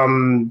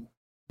New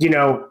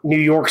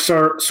York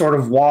sort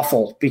of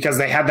waffle because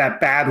they had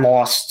that bad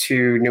loss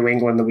to New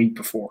England the week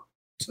before?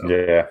 So,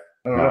 yeah.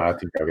 I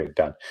think they'll get it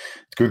done.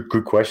 It's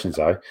good questions,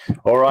 though.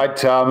 All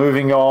right,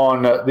 moving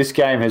on. This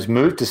game has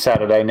moved to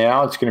Saturday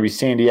now. It's going to be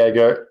San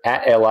Diego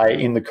at LA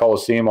in the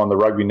Coliseum on the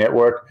Rugby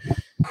Network.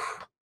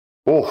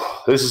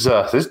 Oh, this is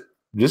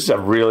a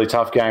really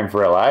tough game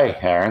for LA,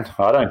 Aaron.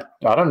 I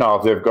don't know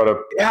if they've got a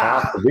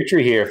path to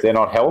victory here if they're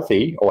not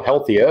healthy or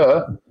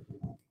healthier.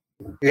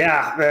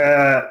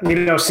 Yeah,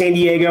 San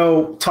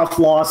Diego, tough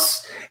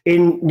loss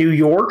in New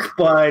York,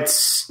 but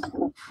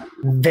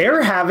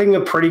they're having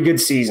a pretty good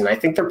season. I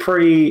think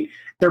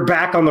they're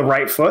back on the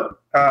right foot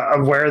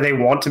of where they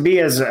want to be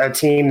as a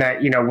team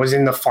that, was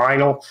in the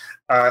final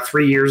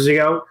 3 years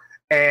ago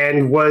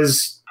and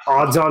was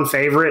odds-on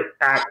favorite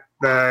at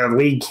the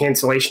league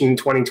cancellation in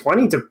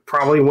 2020 to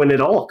probably win it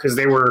all because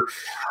they're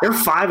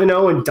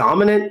 5-0 and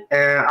dominant.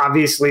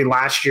 Obviously,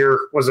 last year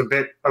was a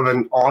bit of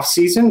an off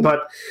season,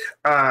 but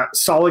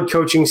solid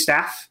coaching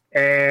staff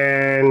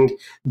and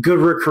good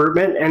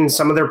recruitment, and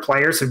some of their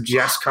players have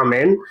just come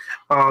in.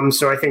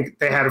 So I think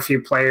they had a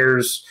few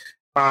players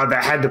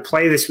that had to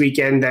play this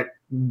weekend that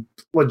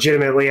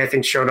legitimately I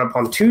think showed up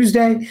on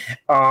Tuesday,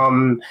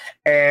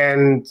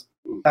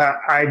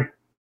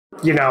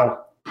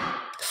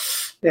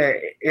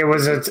 It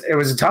was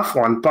a tough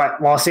one,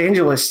 but Los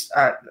Angeles,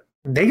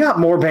 they got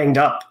more banged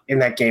up in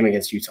that game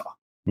against Utah.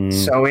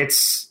 So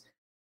it's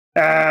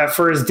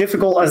for as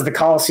difficult as the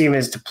Coliseum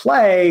is to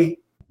play.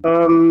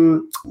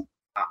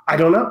 I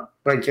don't know.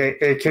 Like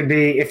it could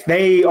be if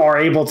they are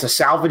able to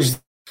salvage.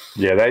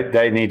 Yeah,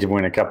 they need to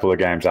win a couple of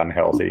games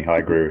unhealthy. I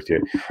agree with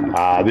you.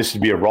 This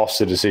would be a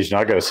roster decision.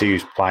 I got to see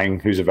who's playing,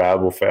 who's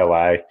available for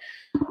LA.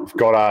 If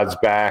Goddard's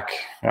back,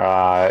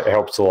 it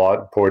helps a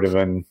lot.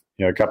 Poitevin.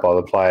 A couple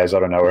other players. I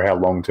don't know how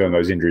long-term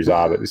those injuries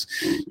are, but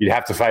you'd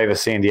have to favour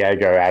San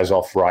Diego as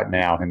off right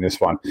now in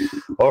this one.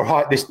 All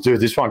right,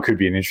 this one could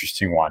be an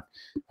interesting one.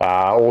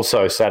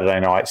 Also, Saturday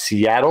night,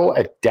 Seattle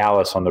at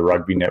Dallas on the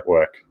Rugby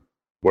Network.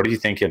 What are you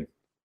thinking?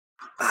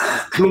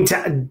 I mean,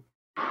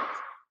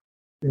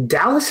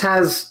 Dallas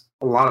has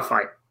a lot of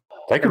fight.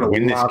 They could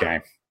win this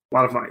game. A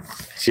lot of fight.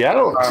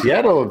 Seattle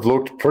have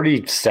looked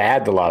pretty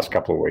sad the last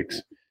couple of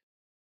weeks.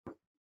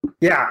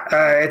 Yeah,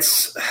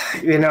 it's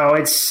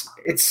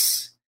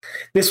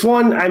this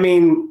one. I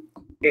mean,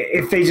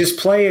 if they just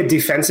play a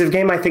defensive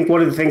game, I think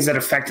one of the things that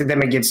affected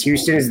them against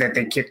Houston is that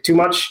they kicked too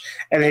much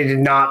and they did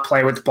not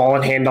play with the ball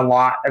in hand a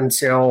lot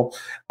until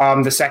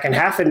the second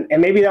half. And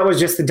maybe that was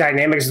just the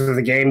dynamics of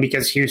the game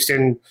because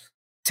Houston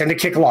tend to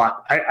kick a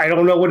lot. I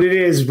don't know what it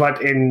is,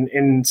 but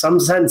in some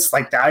sense,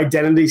 like the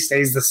identity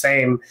stays the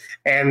same,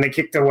 and they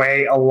kicked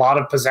away a lot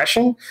of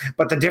possession.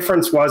 But the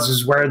difference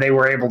is where they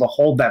were able to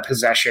hold that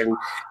possession.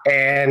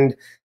 And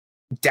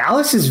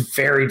Dallas is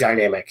very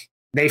dynamic.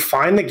 They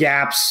find the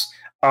gaps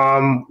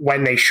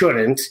when they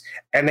shouldn't,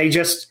 and they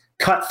just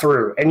cut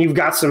through. And you've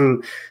got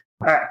some.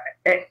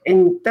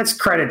 And that's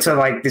credit to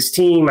like this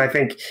team. I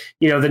think,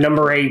 the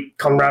number 8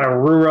 Conrado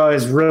Rura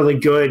is really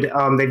good.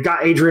 They've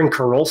got Adrian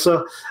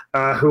Carolsa,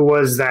 who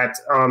was that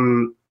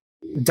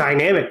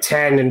dynamic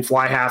 10 and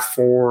fly half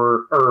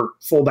or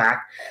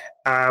fullback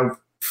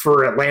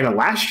for Atlanta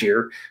last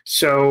year.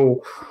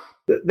 So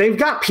they've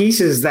got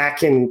pieces that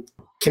can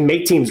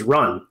make teams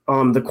run.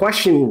 The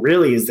question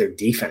really is their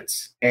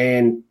defense.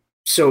 And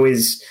so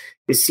is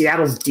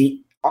Seattle's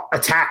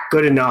attack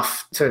good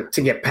enough to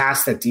get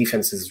past that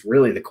defense is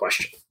really the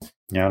question.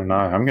 Yeah, I don't know.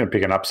 I'm going to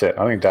pick an upset.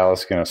 I think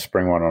Dallas is going to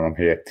spring one on them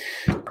here.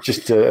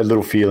 Just a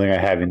little feeling I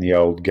have in the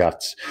old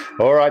guts.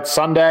 All right,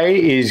 Sunday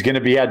is going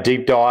to be our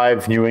deep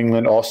dive, New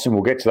England, Austin.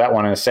 We'll get to that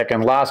one in a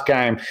second. Last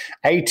game,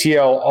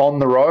 ATL on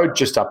the road,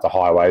 just up the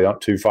highway,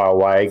 not too far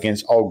away,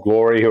 against Old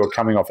Glory, who are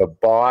coming off a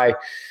bye.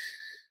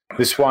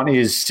 This one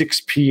is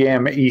 6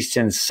 p.m.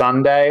 Eastern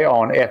Sunday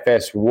on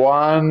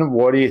FS1.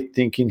 What are you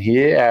thinking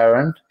here,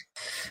 Aaron?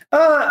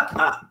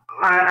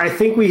 I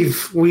think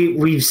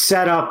we've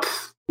set up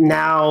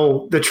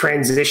now the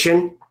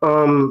transition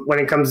when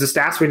it comes to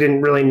stats. We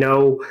didn't really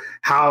know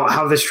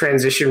how this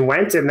transition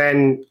went, and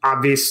then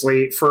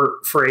obviously for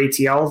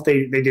ATL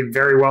they did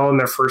very well in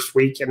their first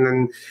week, and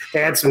then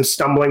they had some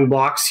stumbling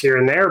blocks here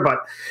and there, but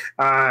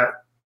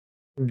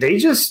they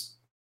just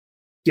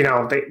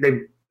they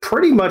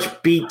pretty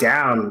much beat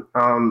down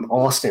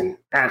Austin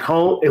at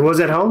home. It was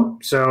at home,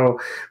 so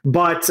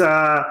but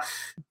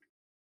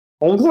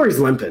Old Glory's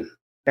limping,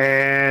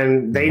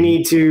 and they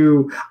need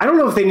to. I don't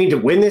know if they need to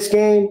win this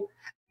game,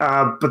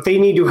 but they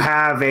need to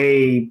have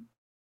a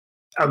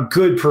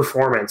good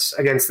performance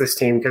against this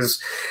team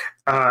because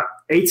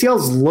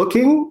ATL's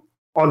looking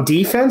on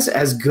defense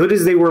as good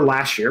as they were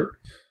last year,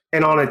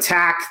 and on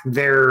attack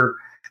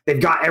they've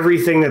got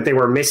everything that they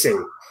were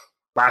missing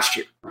last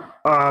year.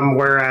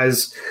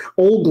 Whereas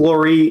Old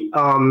Glory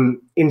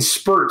in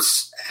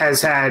spurts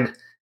has had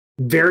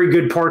very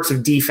good parts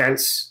of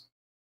defense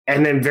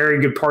and then very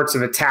good parts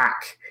of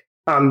attack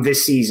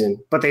this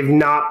season, but they've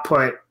not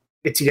put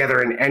it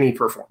together in any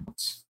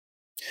performance.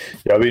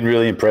 Yeah, I've been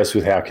really impressed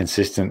with how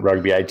consistent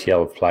Rugby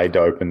ATL have played to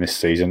open this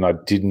season. I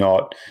did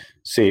not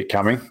see it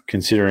coming,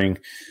 considering,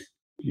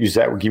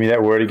 give me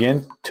that word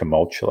again,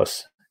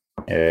 tumultuous.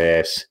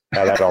 Yes,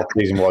 how that off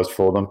season was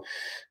for them.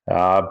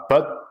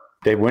 But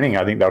they're winning.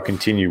 I think they'll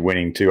continue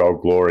winning to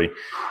Old Glory.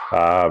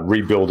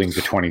 Rebuilding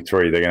for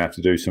 23. They're going to have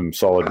to do some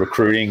solid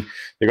recruiting.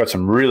 They've got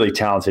some really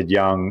talented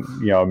young,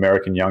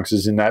 American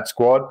youngsters in that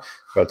squad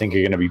who I think are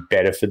going to be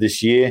better for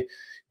this year.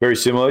 Very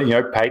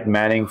similar, Peyton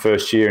Manning,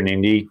 first year in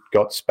Indy,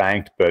 got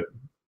spanked, but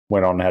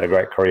went on and had a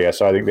great career.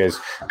 So I think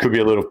could be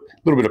a little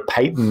bit of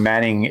Peyton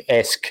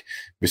Manning-esque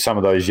with some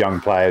of those young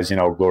players in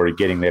Old Glory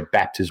getting their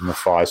baptism of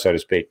fire, so to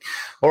speak.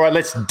 All right,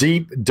 let's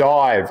deep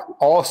dive.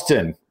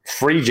 Austin,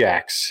 Free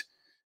Jacks.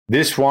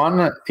 This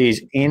one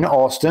is in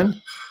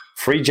Austin.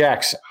 Free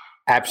Jacks,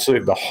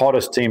 absolute the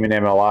hottest team in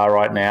MLR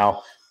right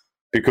now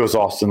because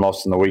Austin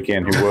lost on the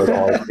weekend, who were the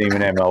hottest team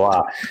in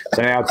MLR.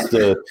 So now it's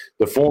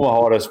the former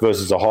hottest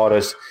versus the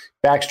hottest.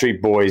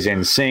 Backstreet Boys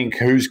NSYNC.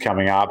 Who's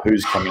coming up?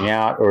 Who's coming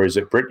out? Or is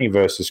it Britney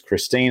versus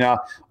Christina?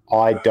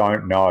 I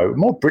don't know.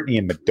 More Britney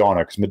and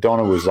Madonna, because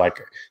Madonna was like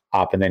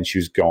up and then she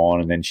was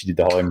gone and then she did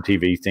the whole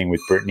MTV thing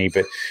with Britney.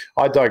 But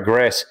I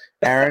digress.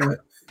 Aaron,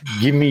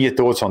 give me your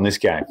thoughts on this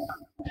game.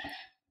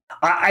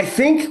 I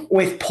think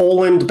with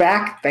Poland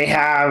back, they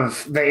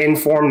have the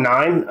informed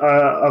 9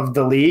 of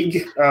the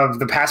league of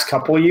the past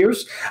couple of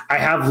years. I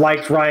have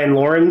liked Ryan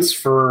Lawrence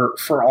for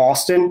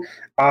Austin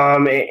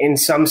in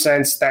some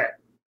sense that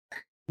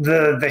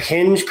the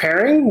hinge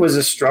pairing was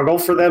a struggle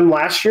for them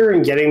last year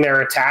in getting their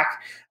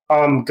attack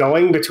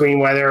going between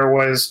whether it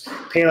was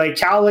Pele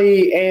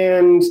Cowley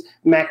and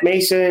Mac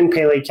Mason,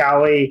 Pele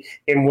Cowley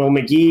and Will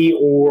McGee,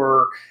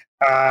 or,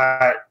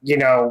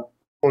 what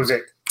was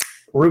it?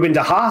 Ruben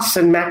DeHaas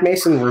and Mac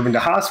Mason, Ruben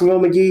DeHaas and Will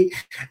McGee.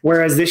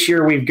 Whereas this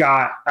year we've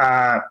got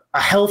a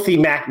healthy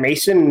Mac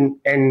Mason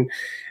and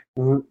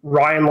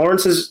Ryan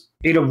Lawrence has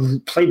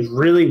played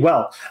really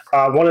well.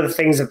 One of the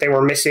things that they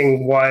were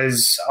missing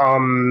was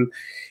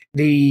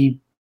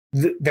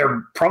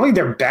they're probably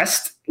their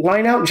best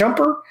line-out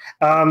jumper.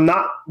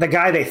 Not the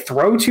guy they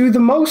throw to the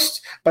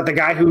most, but the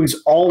guy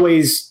who's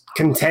always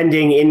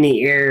contending in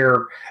the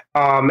air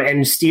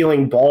and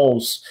stealing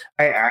balls.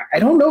 I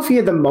don't know if he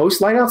had the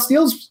most line-out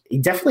steals. He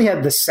definitely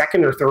had the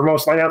second or third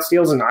most line-out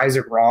steals in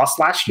Isaac Ross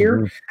last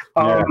year.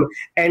 Mm-hmm.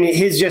 And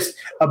his just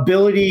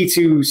ability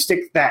to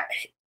stick that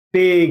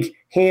big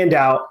hand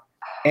out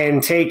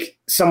and take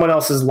someone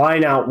else's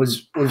line out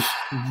was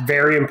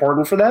very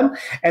important for them.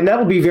 And that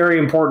will be very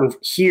important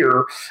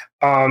here.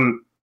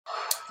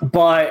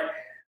 But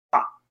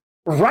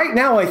right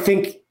now, I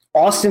think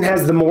Austin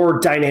has the more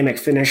dynamic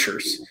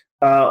finishers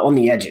on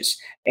the edges.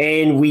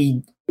 And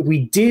we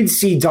did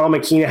see Dom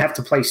Aquina have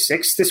to play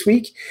 6 this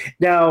week.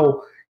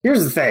 Now,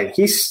 here's the thing.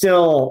 He's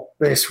still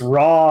this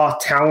raw,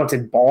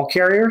 talented ball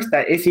carrier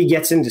that if he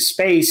gets into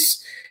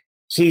space,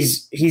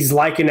 he's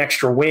like an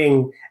extra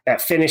wing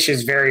that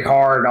finishes very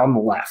hard on the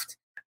left.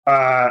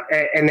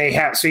 And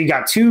you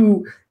got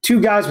two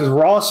guys with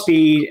raw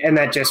speed and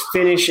that just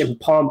finish and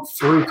pump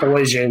through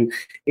collision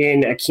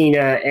in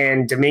Aquina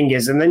and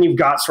Dominguez. And then you've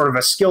got sort of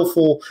a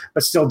skillful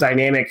but still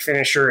dynamic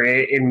finisher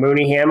in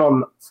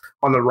Mooneyham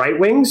on the right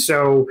wing.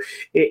 So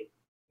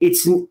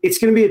it's going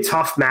to be a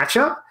tough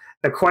matchup.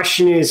 The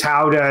question is,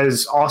 how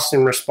does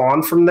Austin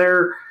respond from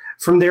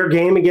their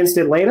game against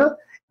Atlanta?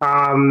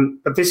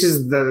 But this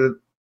is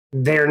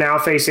they're now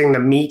facing the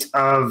meat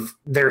of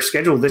their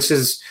schedule.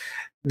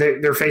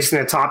 They're facing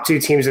the top 2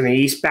 teams in the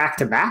East back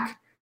to back.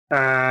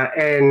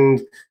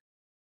 And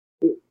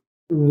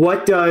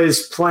what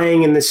does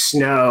playing in the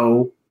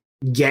snow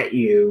get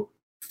you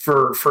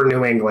for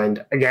New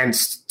England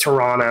against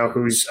Toronto,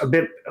 who was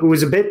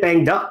a bit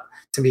banged up,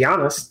 to be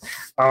honest?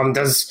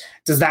 Does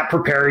that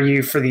prepare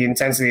you for the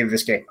intensity of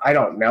this game? I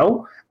don't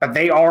know, but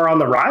they are on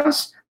the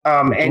rise.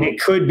 And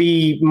it could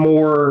be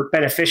more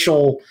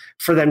beneficial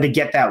for them to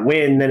get that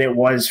win than it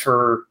was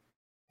for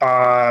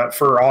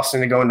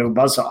Austin to go into a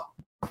buzzsaw.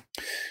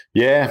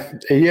 Yeah,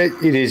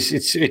 it is.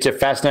 It's a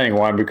fascinating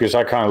one because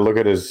I kind of look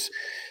at it as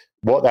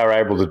what they were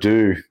able to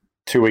do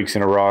 2 weeks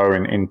in a row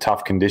in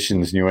tough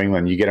conditions. New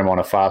England, you get them on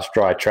a fast,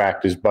 dry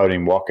track. Does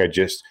Bodine Walker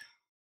just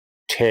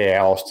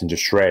tear Austin to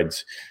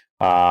shreds?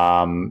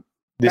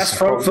 That's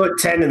front foot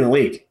 10 in the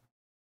league.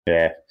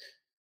 Yeah,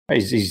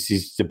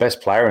 he's the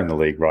best player in the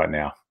league right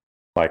now.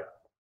 Like,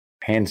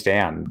 hands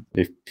down.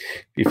 If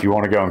you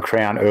want to go and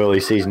crown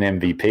early season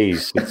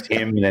MVPs, it's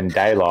him and then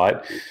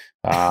Daylight.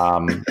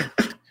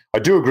 I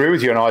do agree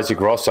with you on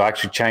Isaac Ross. I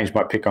actually changed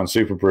my pick on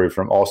Super Brew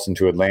from Austin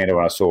to Atlanta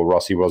when I saw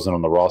Rossi wasn't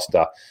on the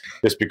roster,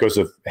 just because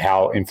of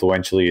how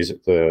influential he is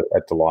at the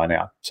line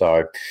out.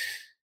 So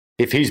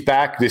if he's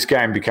back, this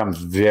game becomes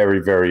very,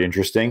 very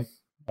interesting.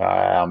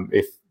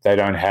 If they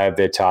don't have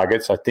their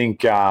targets, I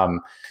think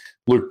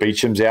Luke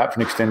Beecham's out for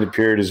an extended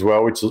period as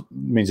well, which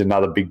means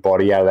another big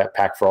body out of that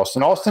pack for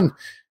Austin. Austin,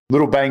 a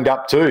little banged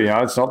up too.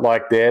 It's not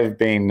like they've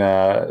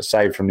been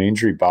saved from the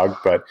injury bug,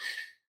 but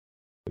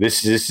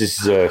this is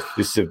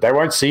they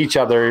won't see each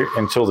other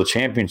until the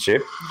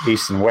championship,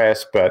 East and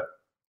West. But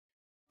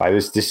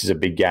this is a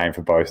big game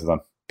for both of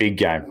them. Big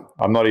game.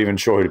 I'm not even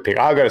sure who to pick.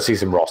 I've got to see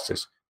some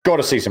rosters. Got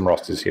to see some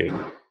rosters here.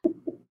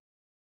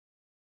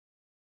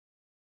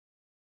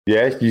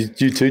 Yeah, you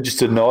too.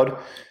 Just a nod.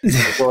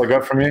 That's all I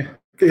got from you.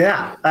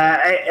 Yeah,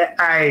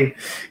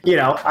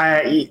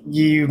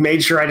 you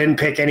made sure I didn't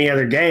pick any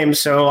other games,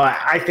 so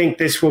I think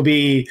this will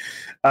be.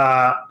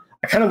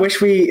 I kind of wish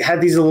we had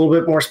these a little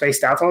bit more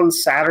spaced out on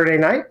Saturday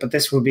night, but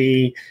this will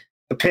be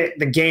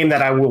the game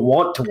that I will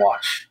want to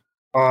watch,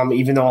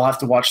 even though I'll have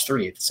to watch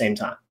 3 at the same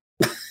time.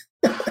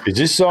 Is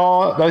this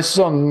on? This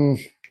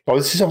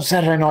is on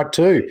Saturday night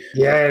too.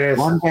 Yeah, it is.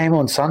 One game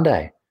on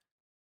Sunday.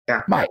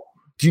 Yeah, mate.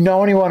 Do you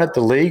know anyone at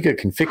the league that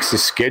can fix the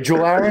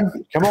schedule, Aaron?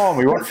 Come on,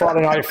 we want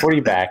Friday night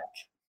footy back.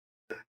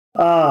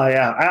 Oh,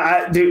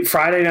 yeah. Dude,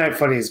 Friday night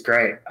footy is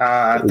great.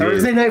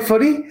 Thursday night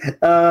footy,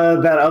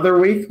 that other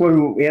week,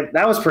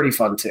 that was pretty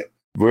fun too.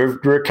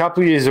 We're a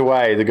couple of years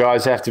away. The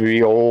guys have to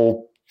be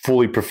all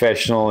fully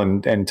professional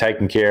and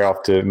taken care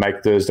of to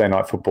make Thursday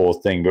night football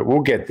a thing, but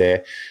we'll get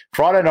there.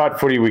 Friday night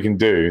footy we can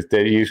do.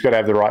 You've got to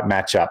have the right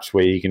matchups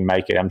where you can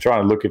make it. I'm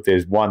trying to look if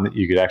there's one that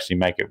you could actually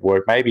make it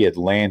work. Maybe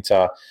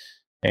Atlanta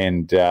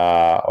and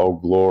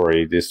Old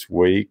Glory this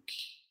week.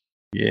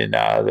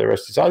 Yeah, the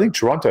rest is. I think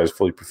Toronto is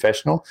fully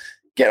professional.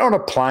 Get on a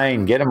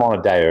plane, get them on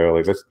a day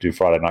early. Let's do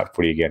Friday night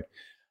footy again.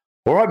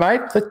 All right,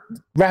 mate. Let's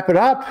wrap it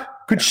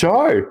up. Good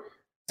show. I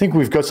think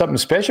we've got something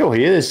special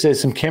here.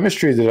 There's some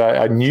chemistry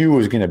that I knew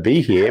was going to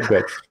be here,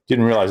 but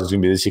didn't realize it was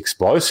going to be this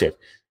explosive.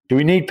 Do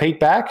we need Pete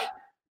back?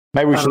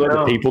 Maybe we should let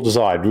the people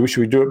decide.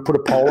 Should we do it? Put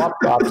a poll up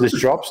after this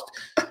drops.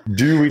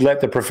 Do we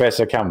let the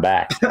professor come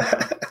back?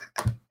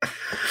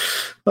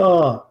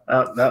 Oh,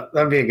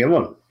 that'd be a good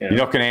one. You're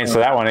not going to answer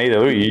that one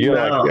either. You're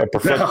like a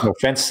professional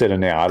fence sitter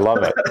now. I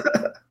love it.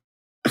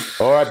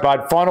 All right,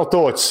 bud. Final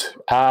thoughts.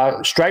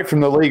 Straight from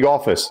the league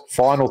office.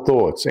 Final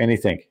thoughts.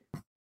 Anything?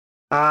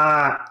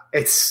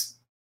 It's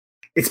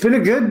been a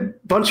good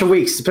bunch of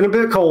weeks. It's been a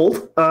bit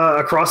cold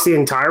across the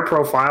entire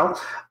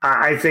profile.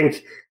 I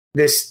think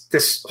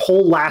this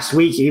whole last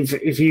week,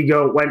 if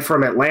you went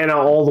from Atlanta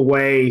all the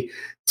way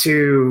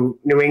to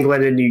New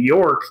England and New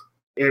York,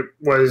 it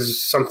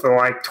was something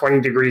like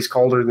 20 degrees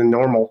colder than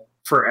normal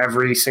for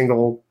every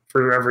single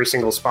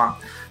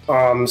spot.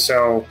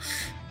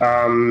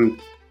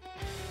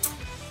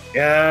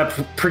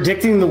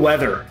 Predicting the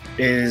weather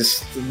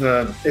is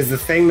the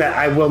thing that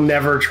I will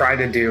never try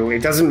to do.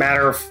 It doesn't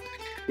matter if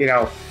it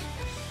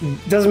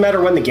doesn't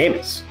matter when the game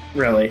is,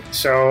 really.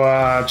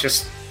 So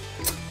just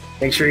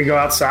make sure you go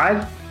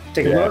outside,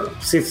 take a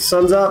look, see if the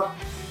sun's up.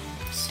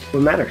 That's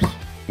what matters.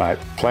 Mate,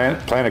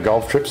 plan a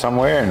golf trip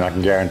somewhere, and I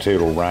can guarantee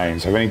it'll rain.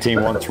 So if any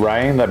team wants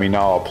rain, let me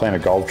know. I'll plan a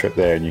golf trip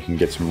there, and you can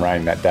get some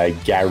rain that day,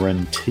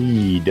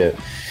 guaranteed.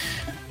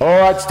 All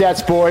right,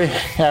 Stats Boy,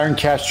 Aaron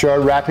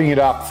Castro, wrapping it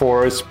up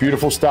for us.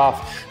 Beautiful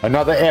stuff.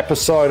 Another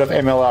episode of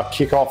MLR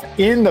Kickoff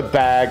in the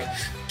bag.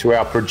 To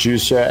our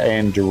producer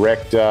and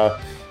director,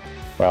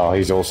 well,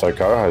 he's also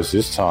co-host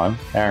this time,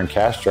 Aaron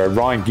Castro.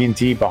 Ryan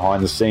Ginty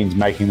behind the scenes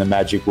making the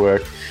magic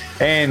work.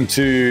 And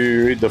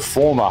to the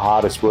former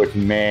hardest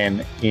working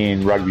man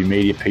in rugby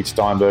media, Pete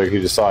Steinberg, who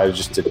decided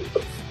just to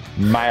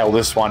mail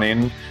this one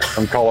in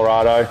from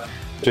Colorado.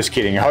 Just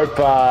kidding. I hope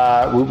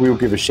we'll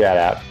give a shout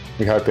out.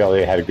 We hope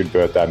Elliot had a good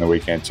birthday on the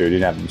weekend too.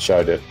 Didn't have a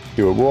show to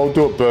do it. We'll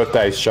do a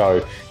birthday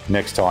show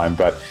next time.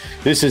 But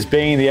this has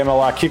been the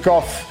MLR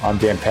Kickoff. I'm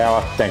Dan Power.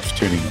 Thanks for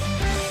tuning in.